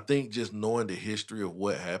 I think just knowing the history of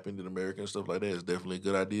what happened in America and stuff like that is definitely a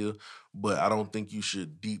good idea. But I don't think you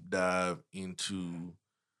should deep dive into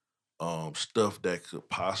stuff that could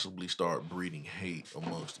possibly start breeding hate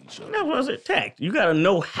amongst each other. That's what I said. Tact. You got to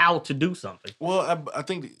know how to do something. Well, I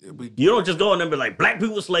think You don't just go in there and be like, black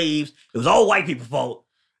people were slaves. It was all white people's fault.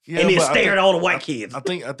 And then but stare at all the white kids. I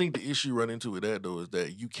think the issue you run into with that though is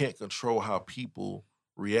that you can't control how people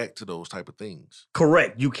react to those type of things.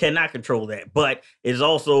 Correct. You cannot control that. But it's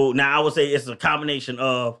also, now I would say it's a combination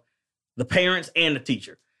of the parents and the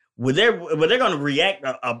teacher. What they're going to react,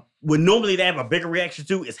 what normally they have a bigger reaction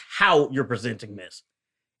to is how you're presenting this.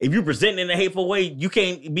 If you present it in a hateful way, you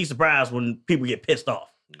can't be surprised when people get pissed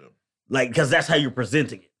off. Yeah. Like, because that's how you're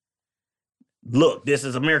presenting it. Look, this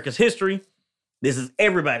is America's history. This is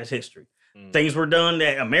everybody's history. Things were done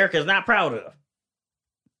that America is not proud of.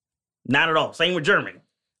 Not at all. Same with Germany.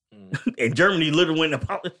 And Germany literally went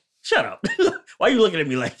and shut up. Why are you looking at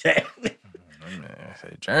me like that? I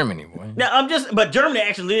said Germany, boy. Now, but Germany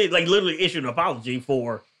actually literally issued an apology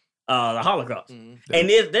for the Holocaust. And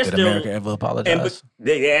they're Did still. America ever apologize?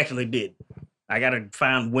 They actually did. I got to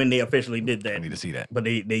find when they officially did that. I need to see that. But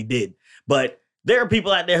they did. But there are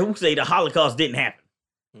people out there who say the Holocaust didn't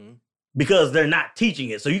happen because they're not teaching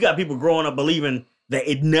it. So you got people growing up believing that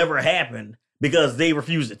it never happened because they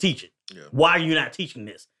refuse to teach it. Yeah. Why are you not teaching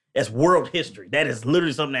this? That's world history. That is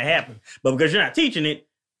literally something that happened. But because you're not teaching it,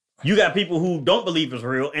 you got people who don't believe it's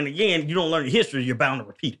real. And again, you don't learn your history, you're bound to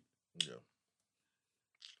repeat it. Yeah.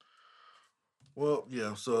 Well,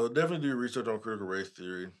 yeah. So definitely do your research on critical race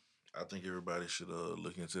theory. I think everybody should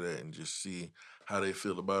look into that and just see how they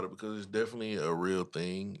feel about it, because it's definitely a real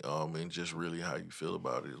thing. And just really how you feel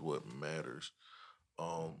about it is what matters.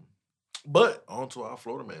 But on to our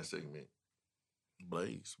Florida Man segment.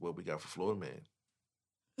 Blaze, what we got for Florida Man?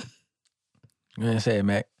 You gonna say it,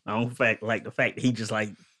 Mac? I don't like the fact that he just like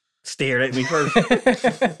stared at me first.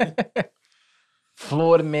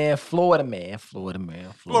 Florida man.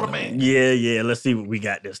 Yeah. Let's see what we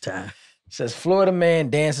got this time. Says Florida man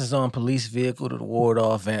dances on police vehicle to ward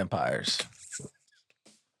off vampires.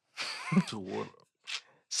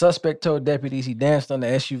 Suspect told deputies he danced on the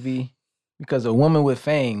SUV because a woman with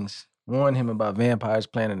fangs warned him about vampires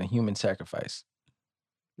planning a human sacrifice.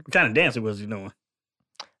 What kind of dancing was he doing?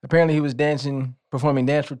 Apparently, he was performing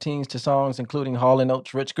dance routines to songs including Hall &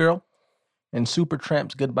 Oates' Rich Girl and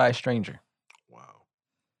Supertramp's Goodbye Stranger. Wow.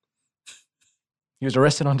 He was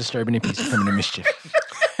arrested on disturbing a piece of criminal mischief.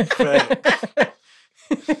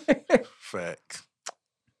 Facts.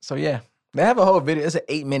 So, yeah, they have a whole video. It's an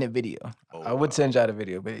 8-minute video. Oh, I would send y'all the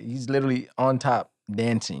video, but he's literally on top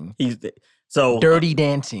dancing. Dirty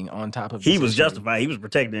dancing on top of He this was SUV. justified. He was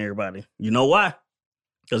protecting everybody. You know why?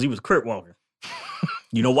 Because he was crip walking.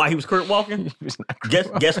 You know why he was crip walking? He was not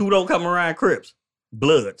crip Guess who don't come around crips?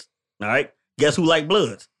 Bloods. All right? Guess who like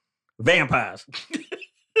bloods? Vampires.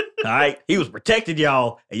 All right? He was protecting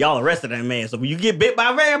y'all, and y'all arrested that man. So when you get bit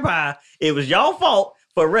by a vampire, it was y'all fault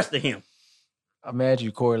for arresting him. I'm mad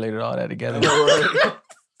you correlated all that together. Ain't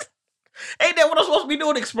that what I'm supposed to be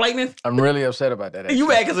doing, explaining? I'm really upset about that. You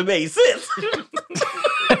mad because it made sense.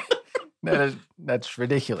 That's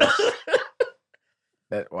ridiculous.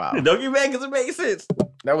 Wow. Don't get mad because it made sense.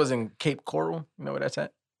 That was in Cape Coral. You know where that's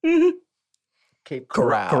at? Mm-hmm. Cape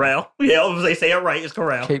Coral. Corral. Yeah, they say it right. It's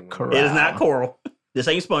Corral. Cape Coral. It is not Coral. This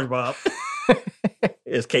ain't SpongeBob.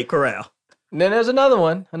 It's Cape Corral. And then there's another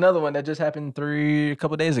one that just happened a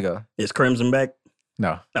couple days ago. Is Crimson back?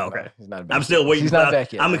 No. Oh, okay. No, he's not back. I'm still waiting. He's not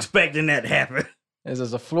back yet. I'm no. expecting that to happen. It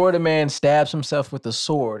says a Florida man stabs himself with a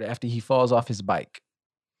sword after he falls off his bike.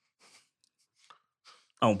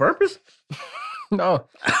 On purpose? No.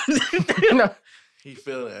 No. He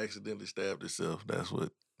fell and accidentally stabbed himself. That's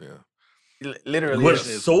what, yeah. Literally. With a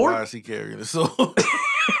Question is, sword? Why is he carrying a sword?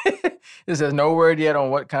 It says no word yet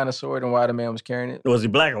on what kind of sword and why the man was carrying it. Was he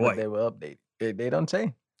black or But white? they will update. They don't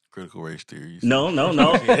say. Critical race theories. No.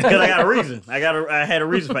 Because I got a reason. I had a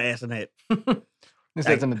reason for asking that. It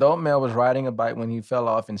says an adult male was riding a bike when he fell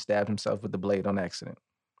off and stabbed himself with the blade on accident.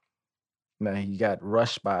 Now he got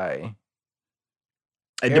rushed by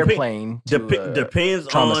airplane to depends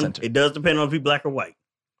trauma on. center. It does depend on if he black or white.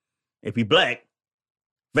 If he black,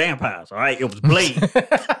 vampires. All right, it was Blade.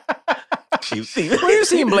 Where you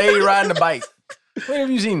seen Blade riding a bike? Where have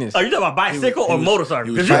you seen this? Are you talking about bicycle or motorcycle?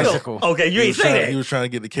 he was 'Cause you know- bicycle. Okay, you ain't say that. He was trying to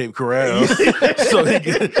get to Cape Corral so he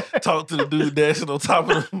could talk to the dude dancing on top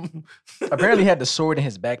of him. Apparently, he had the sword in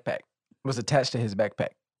his backpack. It was attached to his backpack.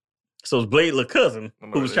 So it's Blade little cousin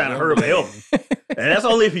who was trying to hurry up and help him. And that's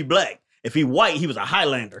only if he black. If he white, he was a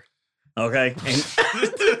Highlander. Okay? And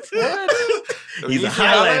he's a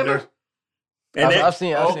Highlander. And I've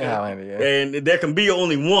seen Highlander, yeah. And there can be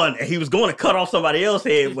only one. And he was going to cut off somebody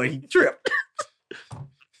else's head, but he tripped.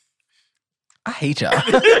 I hate y'all.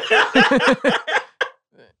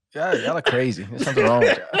 Y'all are crazy. There's something wrong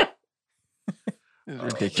with y'all. It's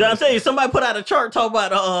ridiculous. Trying to tell you, somebody put out a chart talking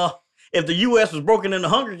about if the U.S. was broken into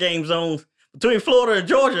Hunger Games zones between Florida and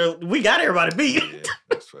Georgia, we got everybody beat. Yeah,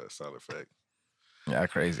 that's a solid fact. Y'all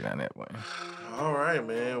crazy on that one. All right,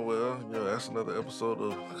 man. Well, that's another episode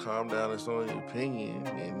of Calm Down. It's on your opinion.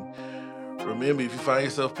 And remember, if you find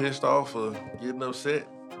yourself pissed off or getting upset,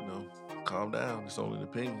 calm down. It's only an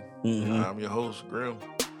opinion. Mm-hmm. I'm your host, Grim.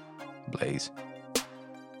 Blaze.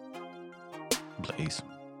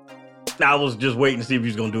 I was just waiting to see if he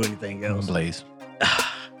was going to do anything else. Blaze.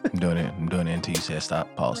 I'm doing it until you said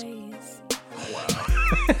stop. Pause.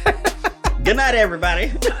 Good night,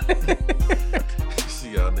 everybody.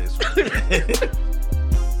 See y'all next week.